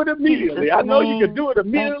won't do it immediately, I know you can do it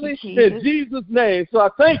immediately in Jesus' name. So I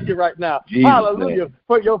thank you right now. Hallelujah.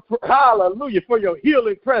 For your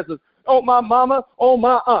healing presence. On my mama, on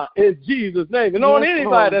my aunt, in Jesus' name. And on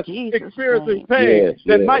anybody that's experiencing pain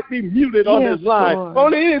that might be muted on this line.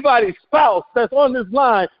 On anybody's spouse that's on this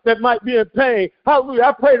line that might be in pain. Hallelujah.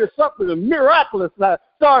 I pray that something miraculous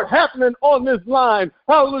start happening on this line.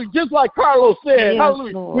 Hallelujah. Just like Carlos said.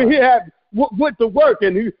 Hallelujah. When he had went to work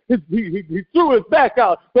and he threw his back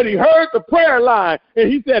out, but he heard the prayer line and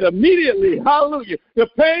he said immediately, hallelujah, the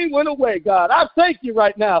pain went away, God. I thank you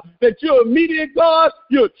right now that you're immediate God,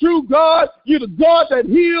 you're a true God, you're the God that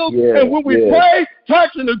heals, and when we pray,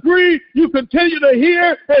 touch and agree, you continue to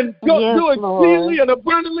hear and do exceedingly and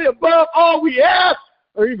abundantly above all we ask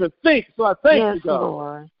or even think. So I thank you,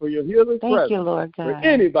 God, for your healing presence. You, Lord God. For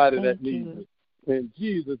anybody that needs it. In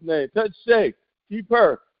Jesus' name. Touch Shay. Keep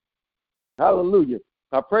her. Hallelujah.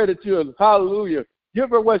 I pray that you'll, hallelujah, give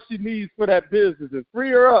her what she needs for that business and free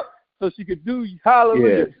her up so she could do,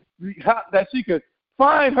 hallelujah, that she could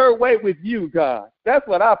find her way with you, God. That's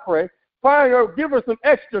what I pray. Find her, give her some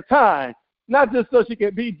extra time, not just so she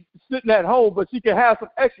can be sitting at home, but she can have some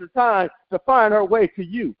extra time to find her way to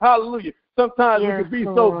you. Hallelujah. Sometimes we can be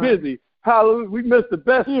so busy. Hallelujah. We miss the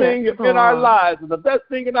best thing in our lives, and the best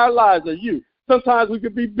thing in our lives are you. Sometimes we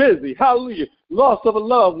could be busy. Hallelujah. Loss of a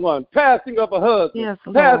loved one, passing of a husband,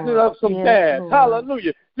 passing of some dad.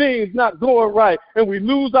 Hallelujah. Things not going right, and we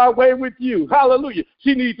lose our way with you. Hallelujah.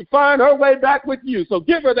 She needs to find her way back with you. So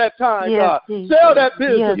give her that time, God. Sell that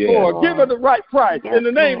business for her. Give her the right price in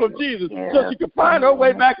the name of Jesus so she can find her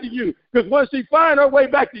way back to you. Because once she find her way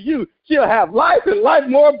back to you, she'll have life and life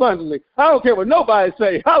more abundantly. I don't care what nobody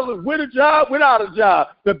say. Hallelujah. With a job, without a job.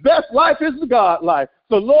 The best life is the God life.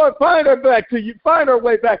 So, Lord, find her back to you. Find her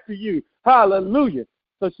way back to you. Hallelujah.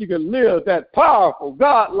 So she can live that powerful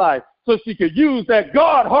God life. So she could use that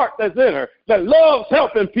God heart that's in her, that loves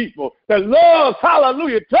helping people, that loves,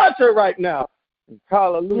 hallelujah, touch her right now.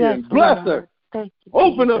 Hallelujah. And bless her.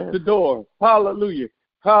 Open up the door. Hallelujah.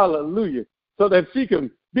 Hallelujah. So that she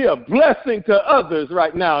can be a blessing to others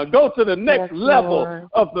right now and go to the next level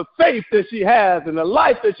of the faith that she has and the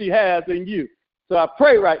life that she has in you. So I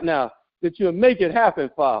pray right now that you'll make it happen,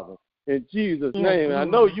 Father. In Jesus' name. And I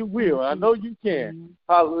know you will. I know you can.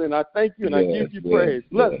 Hallelujah. And I thank you and I give you praise.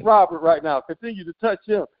 Bless Robert right now. Continue to touch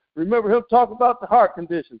him. Remember him talking about the heart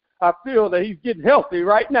condition. I feel that he's getting healthy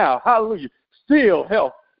right now. Hallelujah. Still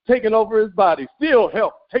health taking over his body. Still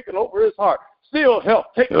health taking over his heart. Still health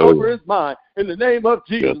taking over his mind. In the name of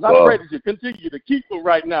Jesus, I pray that you continue to keep him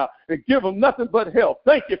right now and give him nothing but health.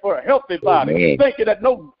 Thank you for a healthy body. Thank you that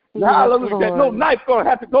no Hallelujah. That no knife going to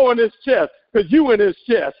have to go in his chest because you in his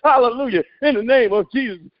chest. Hallelujah. In the name of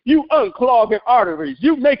Jesus, you unclogging arteries.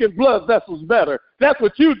 You making blood vessels better. That's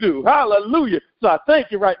what you do. Hallelujah. So I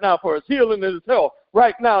thank you right now for his healing and his health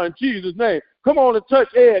right now in Jesus' name. Come on and touch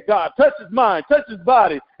Ed, God. Touch his mind, touch his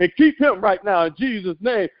body, and keep him right now in Jesus'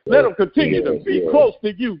 name. Let him continue to be close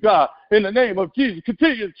to you, God, in the name of Jesus.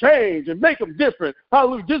 Continue to change and make them different.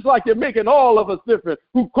 Hallelujah. Just like you're making all of us different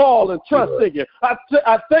who call and trust in you.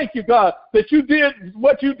 I thank you, God, that you did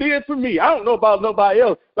what you did for me. I don't know about nobody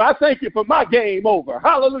else, but I thank you for my game over.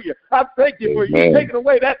 Hallelujah. I thank you for you taking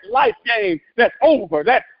away that life game that's over,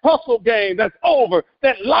 that hustle game that's over,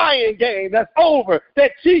 that lying game that's over,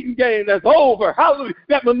 that cheating game that's over. Hallelujah.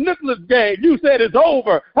 That manipulative game you said is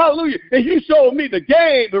over. Hallelujah. And you showed me the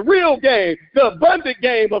game, the real game, the abundant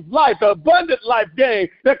game of life, the abundant life game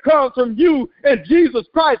that comes from you and Jesus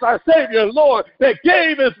Christ, our Savior and Lord, that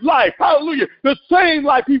gave his life. Hallelujah. The same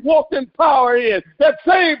life he walked in power in. That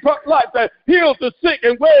same life that healed the sick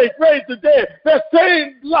and raised the dead. That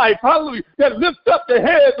same life, hallelujah, that lifts up the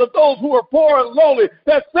heads of those who are poor and lonely.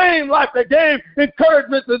 That same life that gave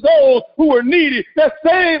encouragement to those who were needy. That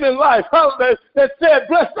same in life, hallelujah, that said,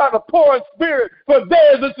 blessed are the poor in spirit, for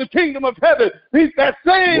theirs is the kingdom of heaven. That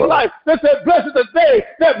same life that said, blessed are they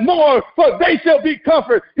that mourn, for they shall be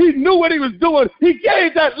comforted. He knew what he was doing. He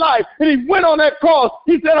gave that life, and he went on that cross.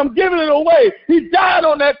 He said, I'm giving it away. He died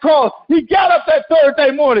on that cross. He got up that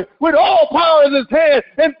Thursday morning with all power in his hand,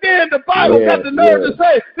 and then the Bible got the nerve to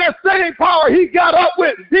say that same power he got up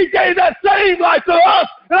with, he gave that same life to us,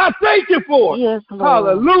 and I thank you for it. Yes, Lord.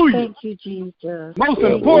 Hallelujah. Thank you, Jesus. Most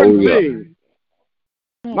important thing,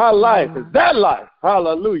 my life is that life.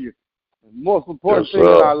 Hallelujah. The most important thing in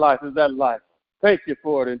our life is that life. Thank you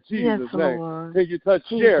for it in Jesus' name. Lord. Can you touch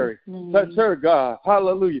Sherry? Touch her, God.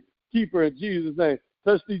 Hallelujah. Keep her in Jesus' name.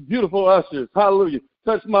 Touch these beautiful ushers. Hallelujah.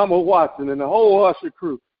 Touch Mama Watson and the whole usher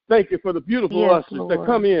crew. Thank you for the beautiful ushers that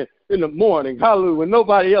come in the morning. Hallelujah. When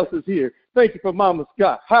nobody else is here. Thank you for Mama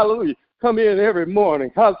Scott. Hallelujah. Come in every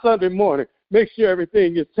morning. Sunday morning. Make sure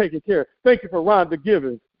everything is taken care of. Thank you for Rhonda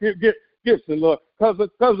Gibson, Lord. Comes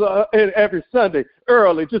in every Sunday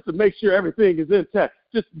early just to make sure everything is intact.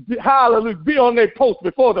 Just, hallelujah, be on their post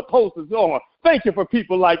before the post is on. Thank you for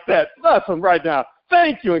people like that. Bless them right now.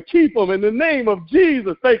 Thank you, and keep them in the name of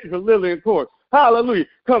Jesus. Thank you for Lillian Court. Hallelujah.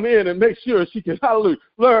 Come in and make sure she can, hallelujah,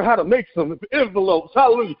 learn how to make some envelopes.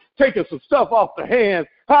 Hallelujah. Taking some stuff off the hands.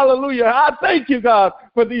 Hallelujah. I thank you, God,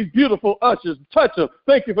 for these beautiful ushers. Touch them.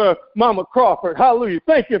 Thank you for Mama Crawford. Hallelujah.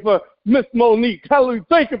 Thank you for Miss Monique. Hallelujah.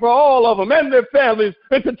 Thank you for all of them and their families.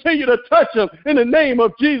 And continue to touch them in the name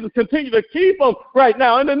of Jesus. Continue to keep them right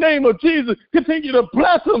now in the name of Jesus. Continue to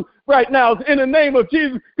bless them right now in the name of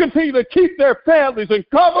Jesus. Continue to keep their families and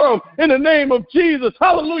cover them in the name of Jesus.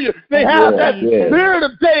 Hallelujah. They have that spirit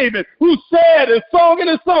of David who said and song in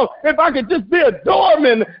his song, if I could just be a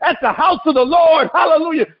doorman at the house of the Lord.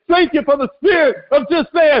 Hallelujah. Thank you for the spirit of just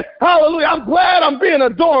saying, hallelujah, I'm glad I'm being a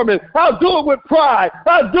doorman. I'll do it with pride.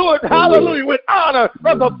 I'll do it, hallelujah, with honor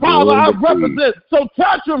of the Father I represent. So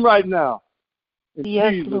touch him right now. In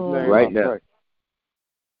Jesus' name right I now. pray.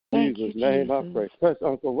 In Jesus' name I pray. Touch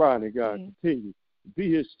Uncle Ronnie, God. Continue to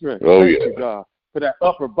be his strength. Thank you, God, for that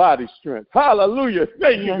upper body strength. Hallelujah.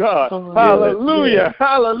 Thank you, God. Hallelujah.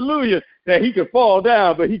 Hallelujah. That he could fall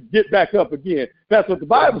down, but he can get back up again. That's what the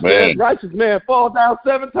Bible says. Righteous man fall down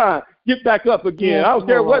 7 times, get back up again. I don't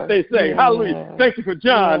care what they say. Hallelujah. Thank you for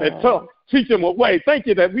John and teach him a way. Thank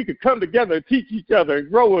you that we could come together and teach each other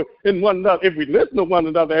and grow in one another. If we listen to one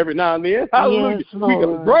another every now and then, hallelujah, we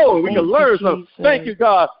can grow and we can learn something. Thank you,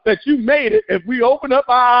 God, that you made it. If we open up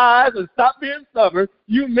our eyes and stop being stubborn,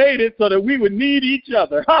 you made it so that we would need each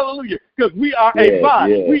other. Hallelujah. Because we are a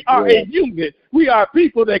body. We are a unit. We are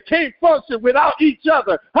people that can't function without each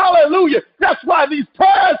other. Hallelujah. That's why these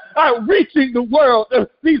prayers are reaching the world.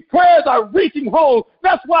 These prayers are reaching home.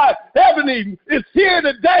 That's why Ebony is here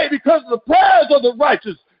today, because of the prayers of the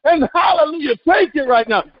righteous. And hallelujah, thank you right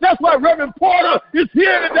now. That's why Reverend Porter is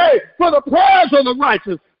here today, for the prayers of the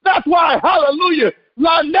righteous. That's why, hallelujah,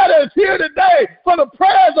 Lonetta is here today for the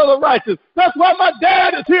prayers of the righteous. That's why my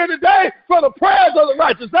dad is here today for the prayers of the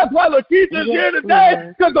righteous. That's why Lakeisha is here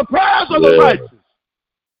today, because the prayers of the righteous.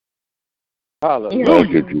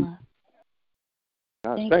 Hallelujah.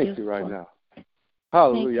 I thank you right now.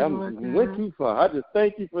 Hallelujah. I went too far. I just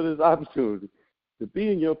thank you for this opportunity to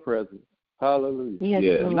be in your presence.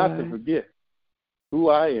 Hallelujah. And not to forget who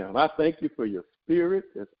I am. I thank you for your spirit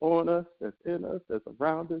that's on us, that's in us, that's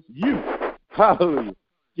around us. You, hallelujah,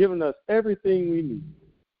 giving us everything we need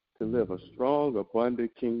to live a strong,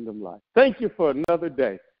 abundant kingdom life. Thank you for another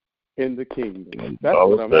day. in the kingdom. That's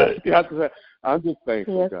what I'm asking. I'm just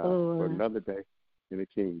thankful, God, for another day in the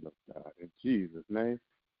kingdom, God. In Jesus' name,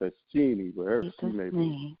 touch Jeannie wherever she may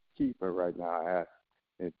be. Keep her right now, I ask.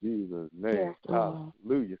 In Jesus' name,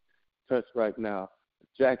 hallelujah. Touch right now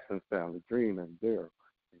the Jackson family, Drina and Daryl.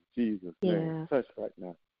 In Jesus' name, touch right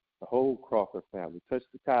now the whole Crawford family. Touch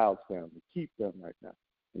the Kyles family. Keep them right now.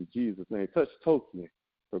 In Jesus' name, touch Tokia,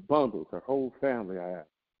 her bundles, her whole family, I ask.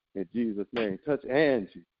 In Jesus' name, touch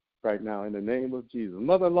Angie right now in the name of Jesus.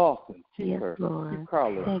 Mother Lawson, keep her. Lord. Keep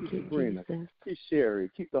Carla. Thank keep you, Sabrina. Jesus. Keep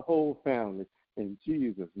Sherry. Keep the whole family. In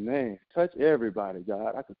Jesus' name, touch everybody,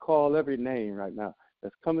 God. I could call every name right now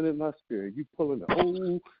that's coming in my spirit. You pulling the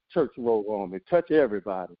whole church roll on me. Touch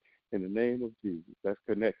everybody in the name of Jesus that's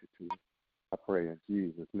connected to me. I pray in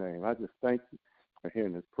Jesus' name. I just thank you for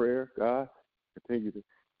hearing this prayer, God. Continue to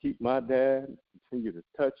keep my dad. Continue to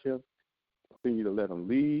touch him. Continue to let him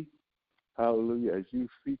lead. Hallelujah. As you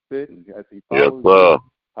see fit and as he follows you.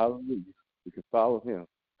 Hallelujah. We can follow him.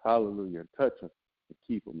 Hallelujah. And touch him and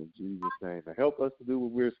keep him in Jesus' name. And help us to do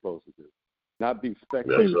what we're supposed to do. Not be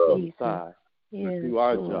spectators on the side. But do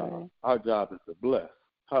our job. Our job is to bless.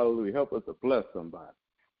 Hallelujah. Help us to bless somebody.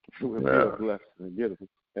 We'll be a blessing and get them.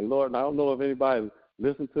 And Lord, I don't know if anybody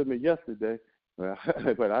listened to me yesterday, but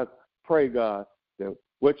I pray, God, that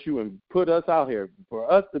what you put us out here, for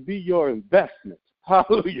us to be your investments,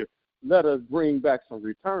 hallelujah, let us bring back some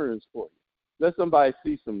returns for you. Let somebody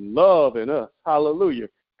see some love in us, hallelujah,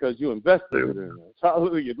 because you invested it in us,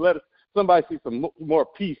 hallelujah. Let somebody see some more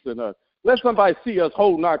peace in us. Let somebody see us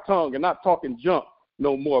holding our tongue and not talking junk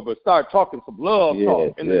no more, but start talking some love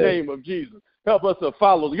talk in the name of Jesus. Help us to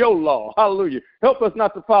follow your law. Hallelujah. Help us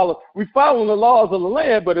not to follow. We follow the laws of the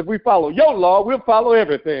land, but if we follow your law, we'll follow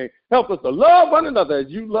everything. Help us to love one another as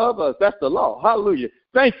you love us. That's the law. Hallelujah.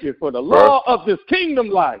 Thank you for the law of this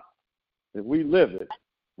kingdom life. If we live it,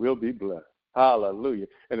 we'll be blessed. Hallelujah.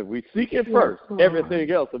 And if we seek it first,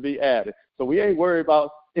 everything else will be added. So we ain't worried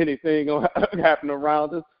about anything happening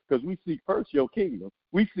around us, because we seek first your kingdom.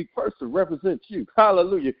 We seek first to represent you.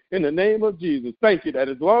 Hallelujah. In the name of Jesus, thank you that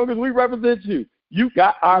as long as we represent you, you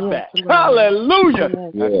got our back.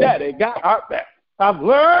 Hallelujah. Daddy got our back. I've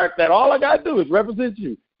learned that all I got to do is represent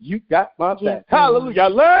you. You got my back. Hallelujah. I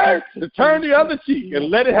learned to turn the other cheek and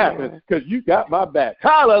let it happen because you got my back.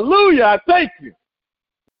 Hallelujah. I thank you.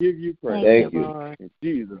 Give you praise. Thank you. In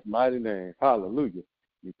Jesus' mighty name. Hallelujah.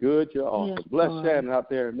 You're good. You're awesome. Bless Shannon out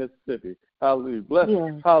there in Mississippi. Hallelujah. Bless,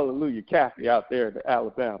 hallelujah, Kathy out there in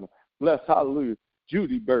Alabama. Bless, hallelujah,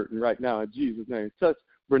 Judy Burton right now in Jesus' name. Touch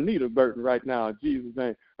Bernita Burton right now in Jesus'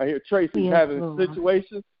 name. I hear Tracy having a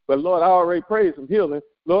situation, but Lord, I already prayed some healing.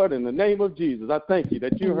 Lord, in the name of Jesus, I thank you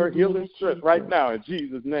that you heard healing strength right now in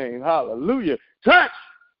Jesus' name. Hallelujah. Touch.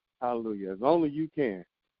 Hallelujah. As only you can.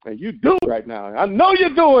 And you do it right now. I know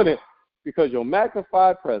you're doing it because your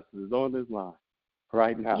magnified presence is on this line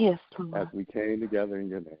right now as we came together in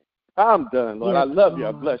your name. I'm done, Lord. I love you.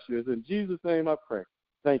 I bless you. It's in Jesus' name I pray.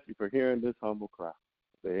 Thank you for hearing this humble cry.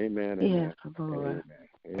 Say amen, amen. Amen.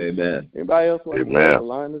 Amen. Anybody else want to pray? The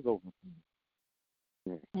line is open.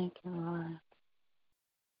 Thank you,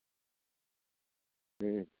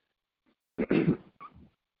 Lord.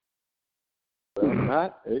 Well,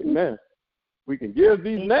 not, amen. We can give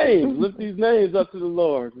these names, lift these names up to the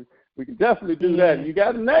Lord. We can definitely do that. You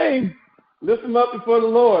got a name, lift them up before the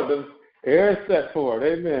Lord. The air is set for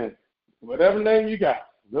it. Amen. Whatever name you got,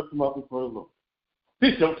 lift them up before the Lord.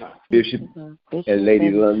 It's your time. Bishop and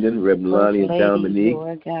Lady London, Reverend Lonnie and Dominique.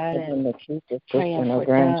 Lord God, and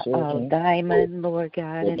praying for Diamond, Lord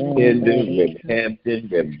God, in the Reverend name of Jesus. Hampton,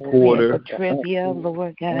 Reverend Porter, for Trivia,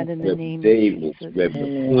 Lord God, in the name Davis, of Jesus.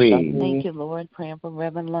 Reverend Queen. Thank you, Lord. Praying for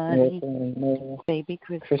Reverend Lonnie, baby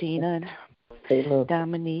Christina,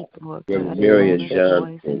 Dominique, Lord God, Reverend Marion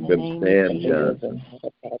Johnson, Reverend Sam Johnson.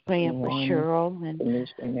 Praying for Cheryl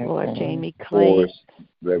and Lord Jamie Clay.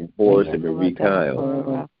 Reverend Forrest and Marie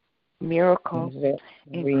Kyle. Miracles and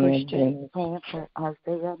Christian. Praying for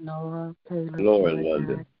Isaiah, Noah, Taylor, Lauren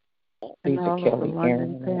London. And all of the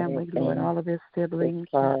London family, Lord, all of his siblings.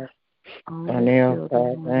 Donnell,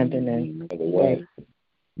 Brandon, and the wife.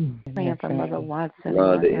 Praying for Mother Watson, Rhonda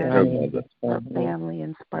Lord, and her mother. her family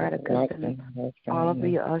in Spartacus, and all of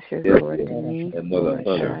the ushers, Yes, Lord, Denise, and Mother Lord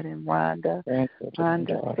Hunter. God, and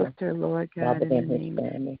Rhonda's sister, Lord God, in the name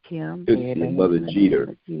of Kim, Tootsie and Mother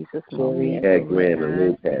Jeter. Jesus, Cat Graham and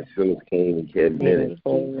Lopez, Phyllis Kane and Ted Bennett,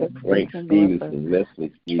 Frank Stevenson,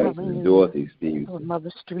 Leslie Stevenson, Dorothy Stevenson,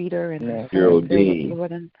 Mother Streeter, and Geraldine,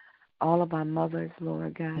 Lord, and all of our mothers,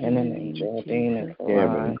 Lord God, And in the then name of Geraldine and Jesus.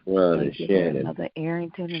 Cameron, Ron, and Thank you, Lord, Shannon, Mother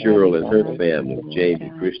Arrington and Cheryl Mother and her Johnson, family, Lord Jamie,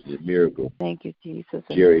 God. Christian, and Miracle, Thank you, Jesus. And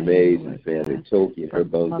Jerry praying, Mays Lord and family, God, Toki and her for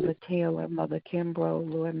bundle, Mother Taylor, Mother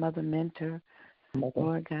Kimbrough, Lord, Mother Mentor,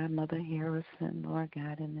 Lord God, Mother Harrison, Lord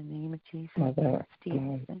God, in the name of Jesus, Mother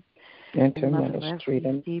Stevenson, Enter and Mother Mother Street Leslie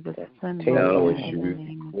and Stevenson, Lord Howard, God, in the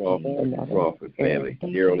name of Jesus. Crawford family,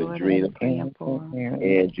 Thank you, Harold and Lord, Drina, and praying for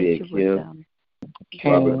Angie and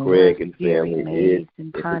Kim, Robert Kim, Craig and Gary family, Mays Ed and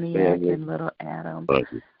and his Pontiac family, and little Adam,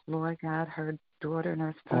 Bunky, Lord God, her daughter and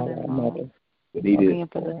her all our son-in-law. mothers. Anita, Praying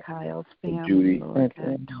for the Kyle's and family, Judy, Lord God,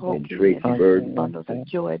 and Toki, Drake and Burton, bundles of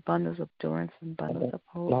joy, bundles of endurance, and bundles of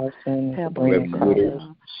hope. Lawson, Pebbles Sabrina and Carter,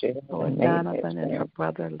 Cheryl Lord and Nate, Donovan and her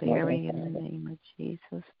brother Larry, in the name of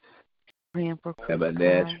Jesus. Praying for and my Chris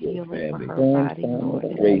Nashville healing family, for her body, Lord, in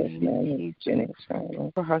the Tracy, name of Jesus. Jennings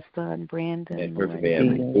family, For her son Brandon, and her Lord,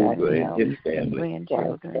 family, God, Hoover and his family,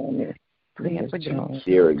 grandchildren. Praying for Jim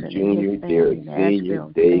Derek Chilton and Jr., his Derek family, Sr.,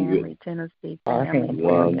 Nashville David, family, Tennessee family,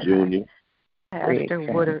 Juan Lord God. Jr., Pastor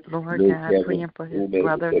Woodard, Lord Luke God, Kevin, praying for his whomever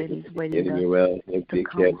brother that he's the waiting enemy to around him, Big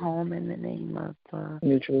come Kevin, home in the name of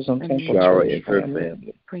Mutuals on Temple Shara Church and her family,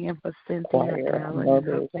 family, praying for Cynthia Choir, Allen and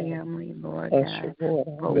her mothers, family, Lord Usher God.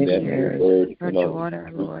 Water, Vanessa Years, Bird, her and others, daughter,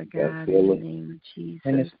 Lord God, in Priscilla, the name of Jesus.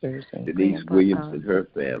 ministers, and Denise Praying for Williams and her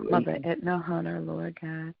family, Mother Edna Hunter, Lord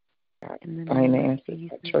God, in the name of finances,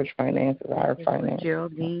 Jesus. church finances, our For finances.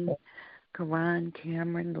 Geraldine, Karan,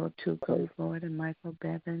 Cameron, Lord Tucos, Lord, and Michael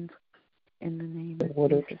Bevins, in the name of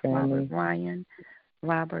Woodard Jesus. family, Robert Ryan,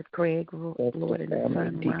 Robert Craig, Lord, and his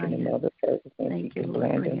son Deacon and Ryan. Mother Ferguson, Thank you, Deacon Lord,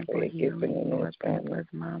 Brandon, praying for Fred Gibson healing, and Lord, his praying for family, his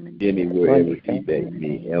mom and Jimmy, dad. wherever he family,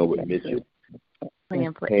 may be, Albert Mitchell,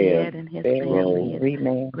 Praying for Pam, Ed and his Sarah, family, his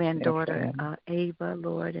Reman, granddaughter Ava,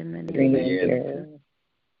 Lord, in the name Trina of and Jesus. Darren,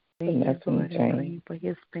 Thank you, Vanessa Lord, and and Jane, praying for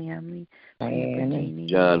his family, praying for Diane and Jeannie,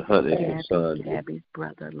 John Hunt and his son, Gabby's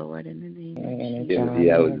brother, Lord, in the name of and Jesus. Timothy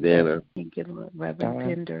Alexander, Thank you, Lord, Reverend John,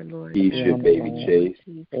 Pender, Lord, Keisha, God, Baby in the name Chase, of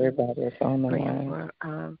Jesus. everybody that's on the Praying line.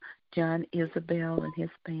 for John Isabel and his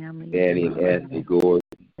family. Danny and Anthony Gore,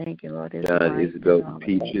 Thank you, Lord, his John wife Isabel and all of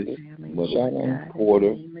Peaches, his family, Mother Lord God, Porter,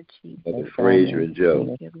 in the name of Jesus. Mother Frazier and Joe.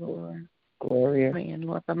 Thank you, Lord. Gloria, Praying,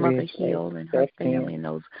 Lord, for Mother Ridge, Hill and her Stephanie, family and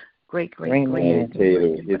those great Raymond Taylor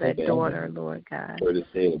grandchildren, and for his that family. daughter, Lord God. Curtis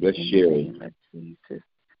Taylor, bless In the Sherry. name of Jesus.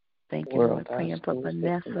 Thank you, World Lord. Praying for School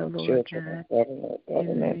Vanessa, System, Lord children, God.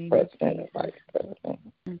 government, president, and vice president.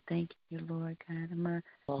 And thank you, Lord God. And my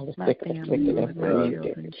Sick family, Lord, my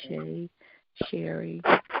children, Shay, Sherry,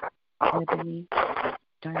 Ebony,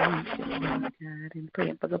 Diane, Lord God, and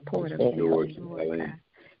praying for the Porter family, Lord God.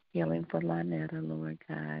 Healing for Lynetta, Lord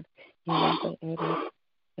God. Healing for Eddie.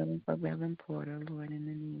 Healing for Reverend Porter, Lord, in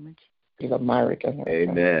the name of Jesus.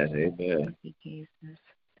 Amen. Amen. Thank you, Jesus.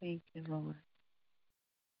 Thank you, Lord.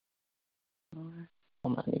 Lord.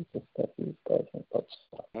 Amen.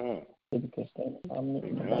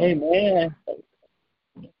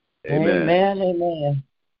 Amen. Amen.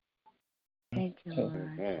 Thank you,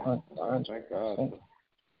 Lord. Amen. Thank God.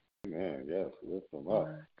 Amen. Yes, lift them up.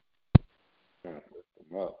 Lift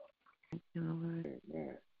them up. Thank you, Lord.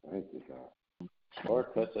 Amen. Thank you, God. Lord,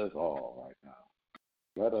 touch us all right now.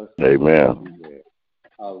 Let us. Amen.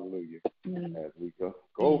 Hallelujah. As we go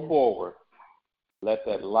forward, let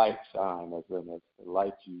that light shine as in us, the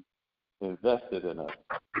light you invested in us.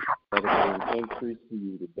 Let it bring increase to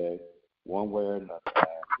you today, one way or another.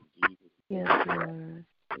 In Jesus' name. Yes, Lord.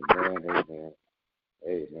 Amen, amen,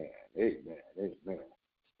 amen, amen, amen.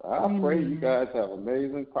 I pray you guys have an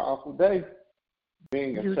amazing, powerful day.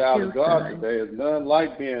 Being a child of God today is none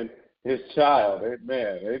like being his child.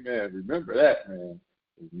 Amen, amen. Remember that, man.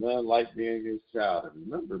 It's none like being his child. And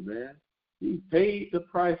remember, man, he paid the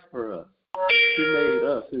price for us. He made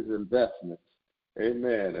us his investments.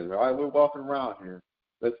 Amen. And while we're walking around here,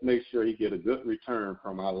 let's make sure he get a good return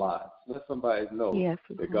from our lives. Let somebody know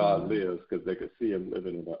that God lives because they can see him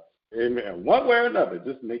living in us. Amen. One way or another,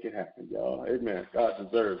 just make it happen, y'all. Amen. God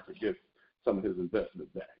deserves to get some of his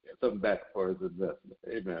investment back. Something back for his investment.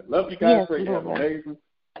 Amen. Love you guys. Pray you have an amazing,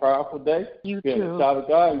 powerful day. You Being too. a child of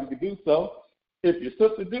God, you can do so. If your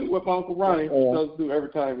sister do what Uncle Ronnie does do every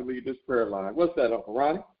time we leave this prayer line. What's that, Uncle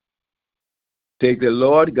Ronnie? Take the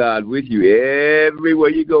Lord God with you everywhere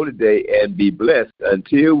you go today and be blessed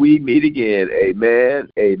until we meet again. Amen,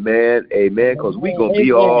 amen, amen, because we're going to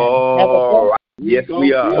be all right. Yes,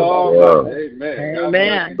 we are. All right. Amen.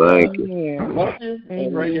 Amen. Thank you.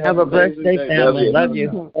 Love you. Have a blessed day, family. Love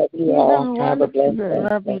you. Love you all. Have a blessed day.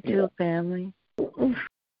 Love you too, family.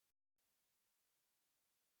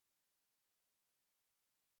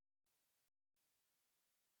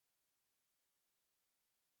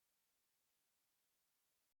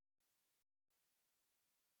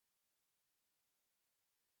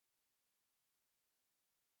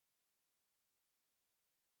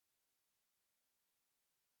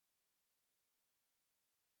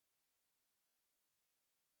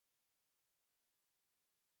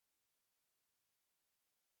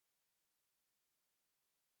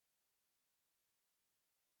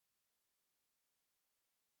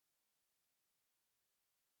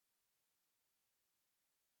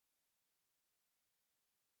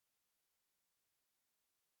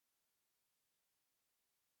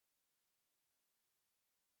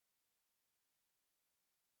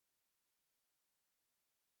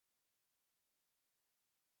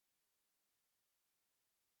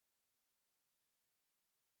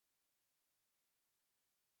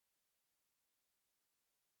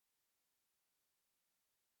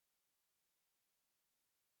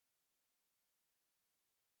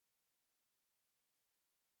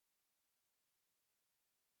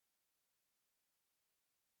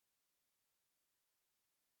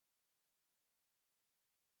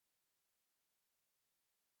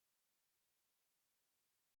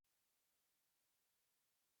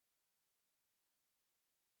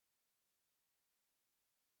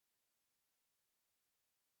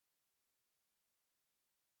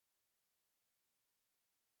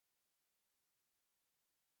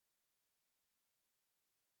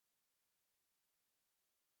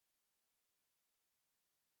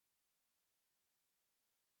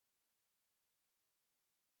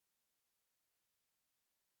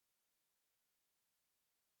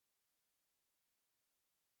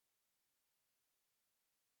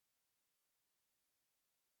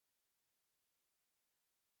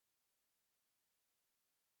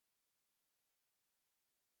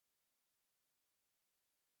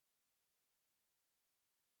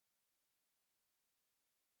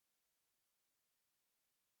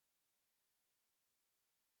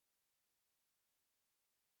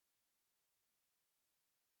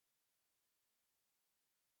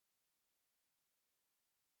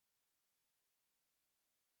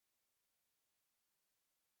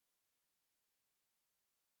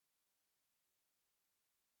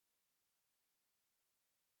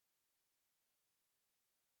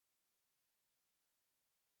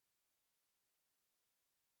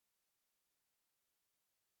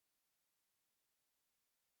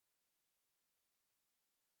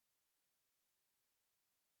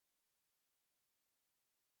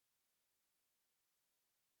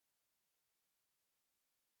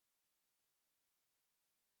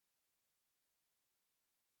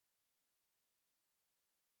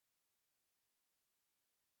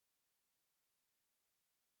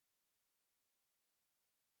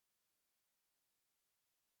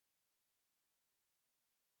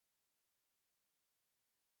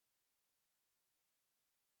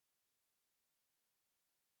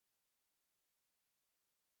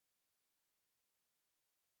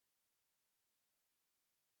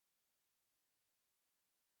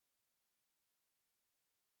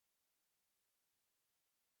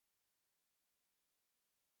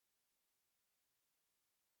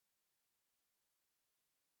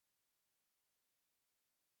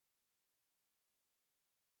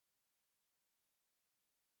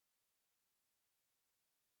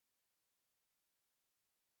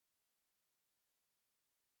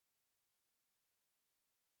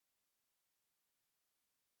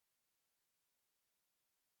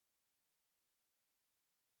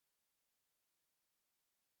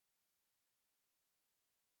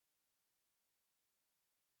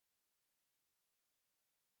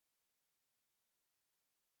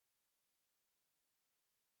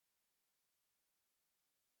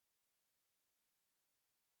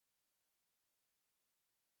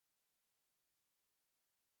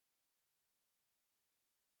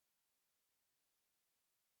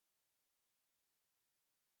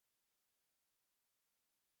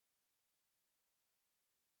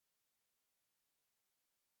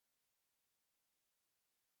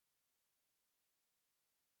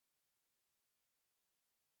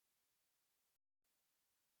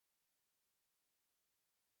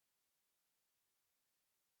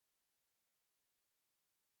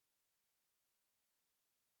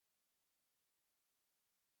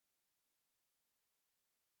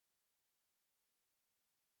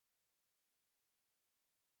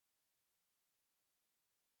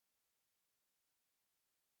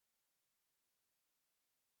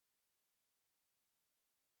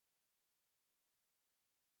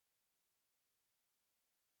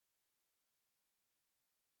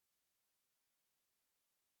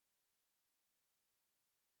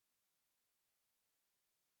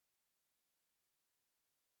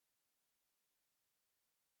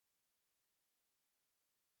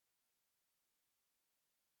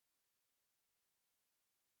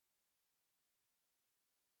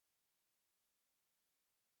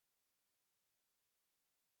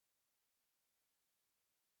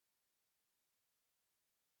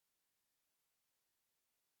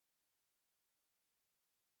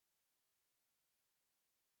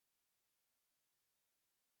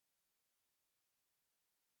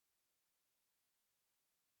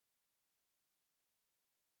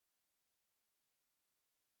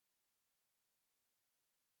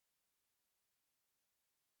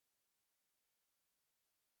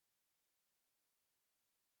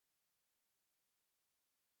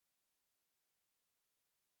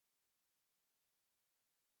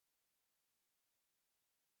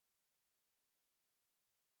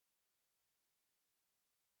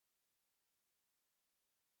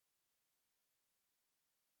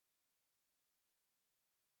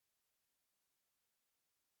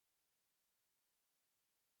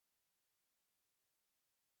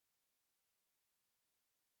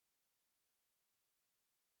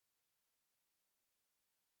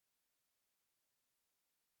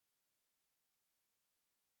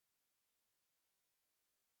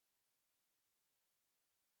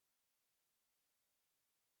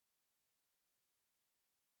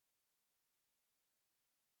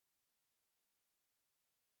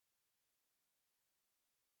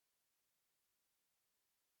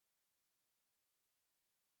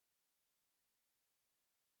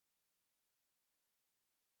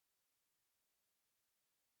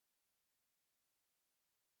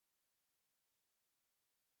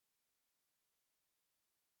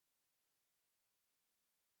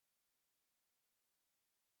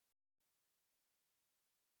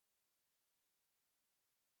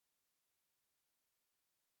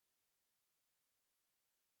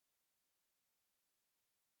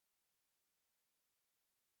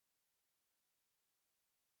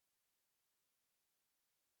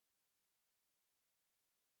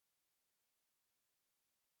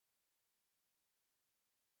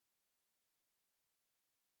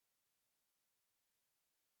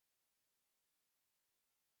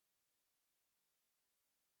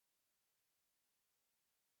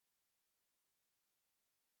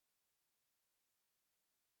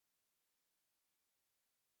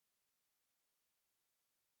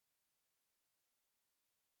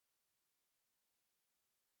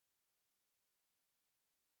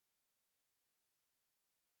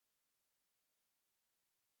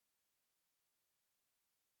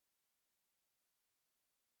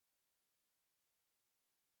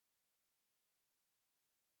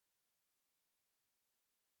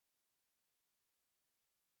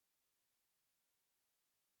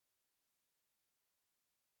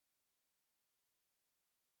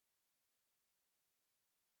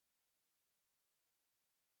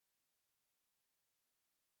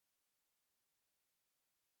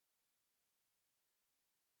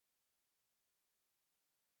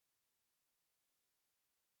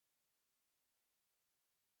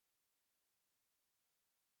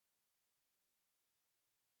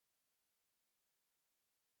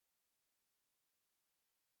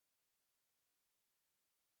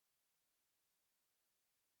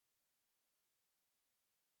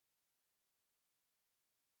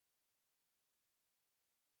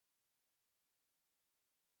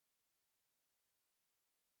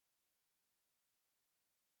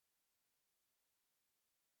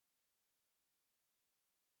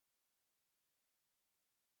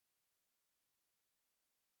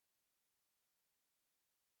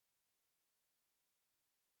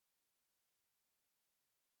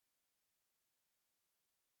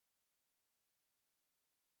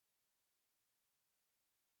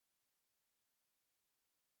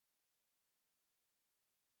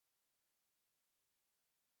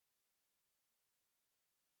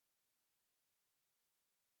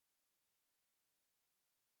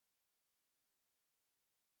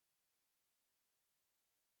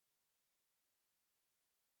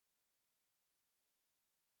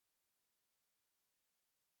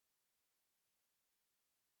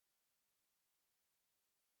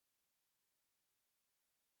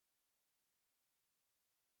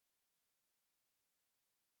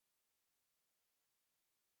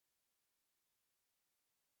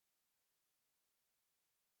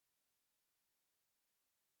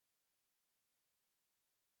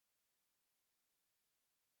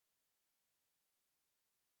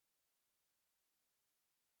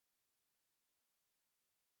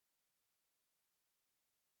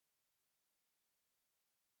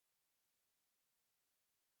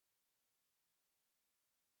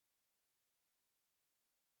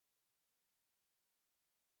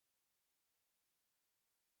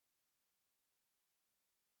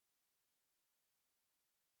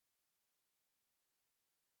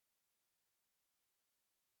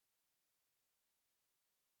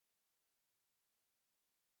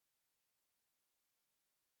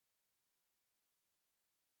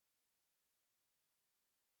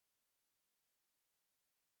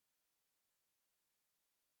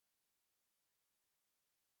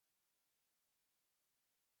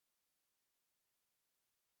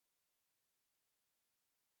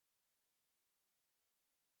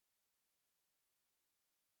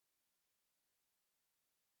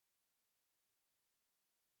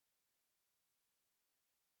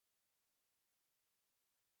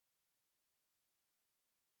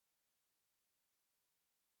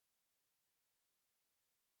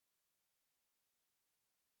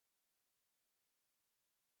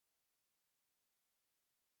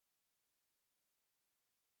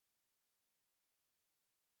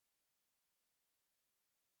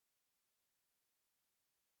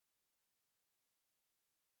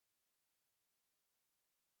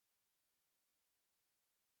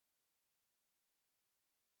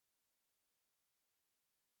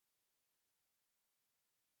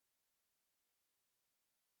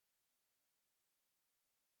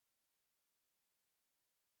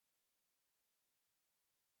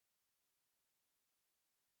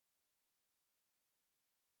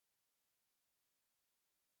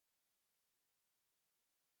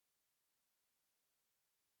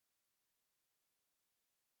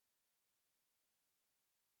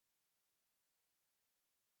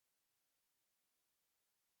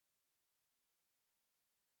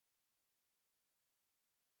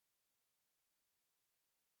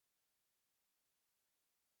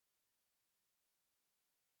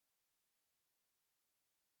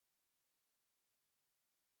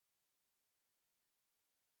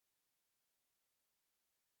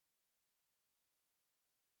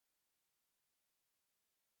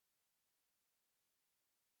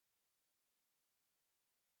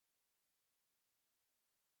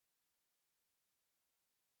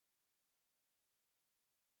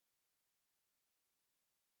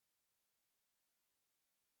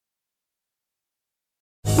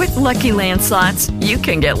 Lucky Land Slots, you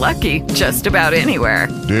can get lucky just about anywhere.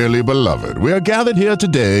 Dearly beloved, we are gathered here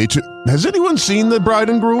today to... Has anyone seen the bride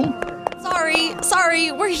and groom?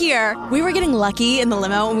 Sorry, we're here. We were getting lucky in the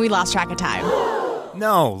limo and we lost track of time.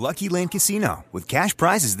 No, Lucky Land Casino, with cash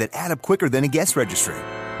prizes that add up quicker than a guest registry.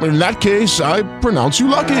 In that case, I pronounce you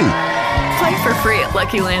lucky. Play for free at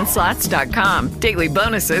LuckyLandSlots.com. Daily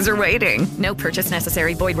bonuses are waiting. No purchase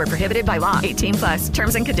necessary. Void where prohibited by law. 18+.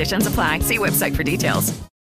 Terms and conditions apply. See website for details.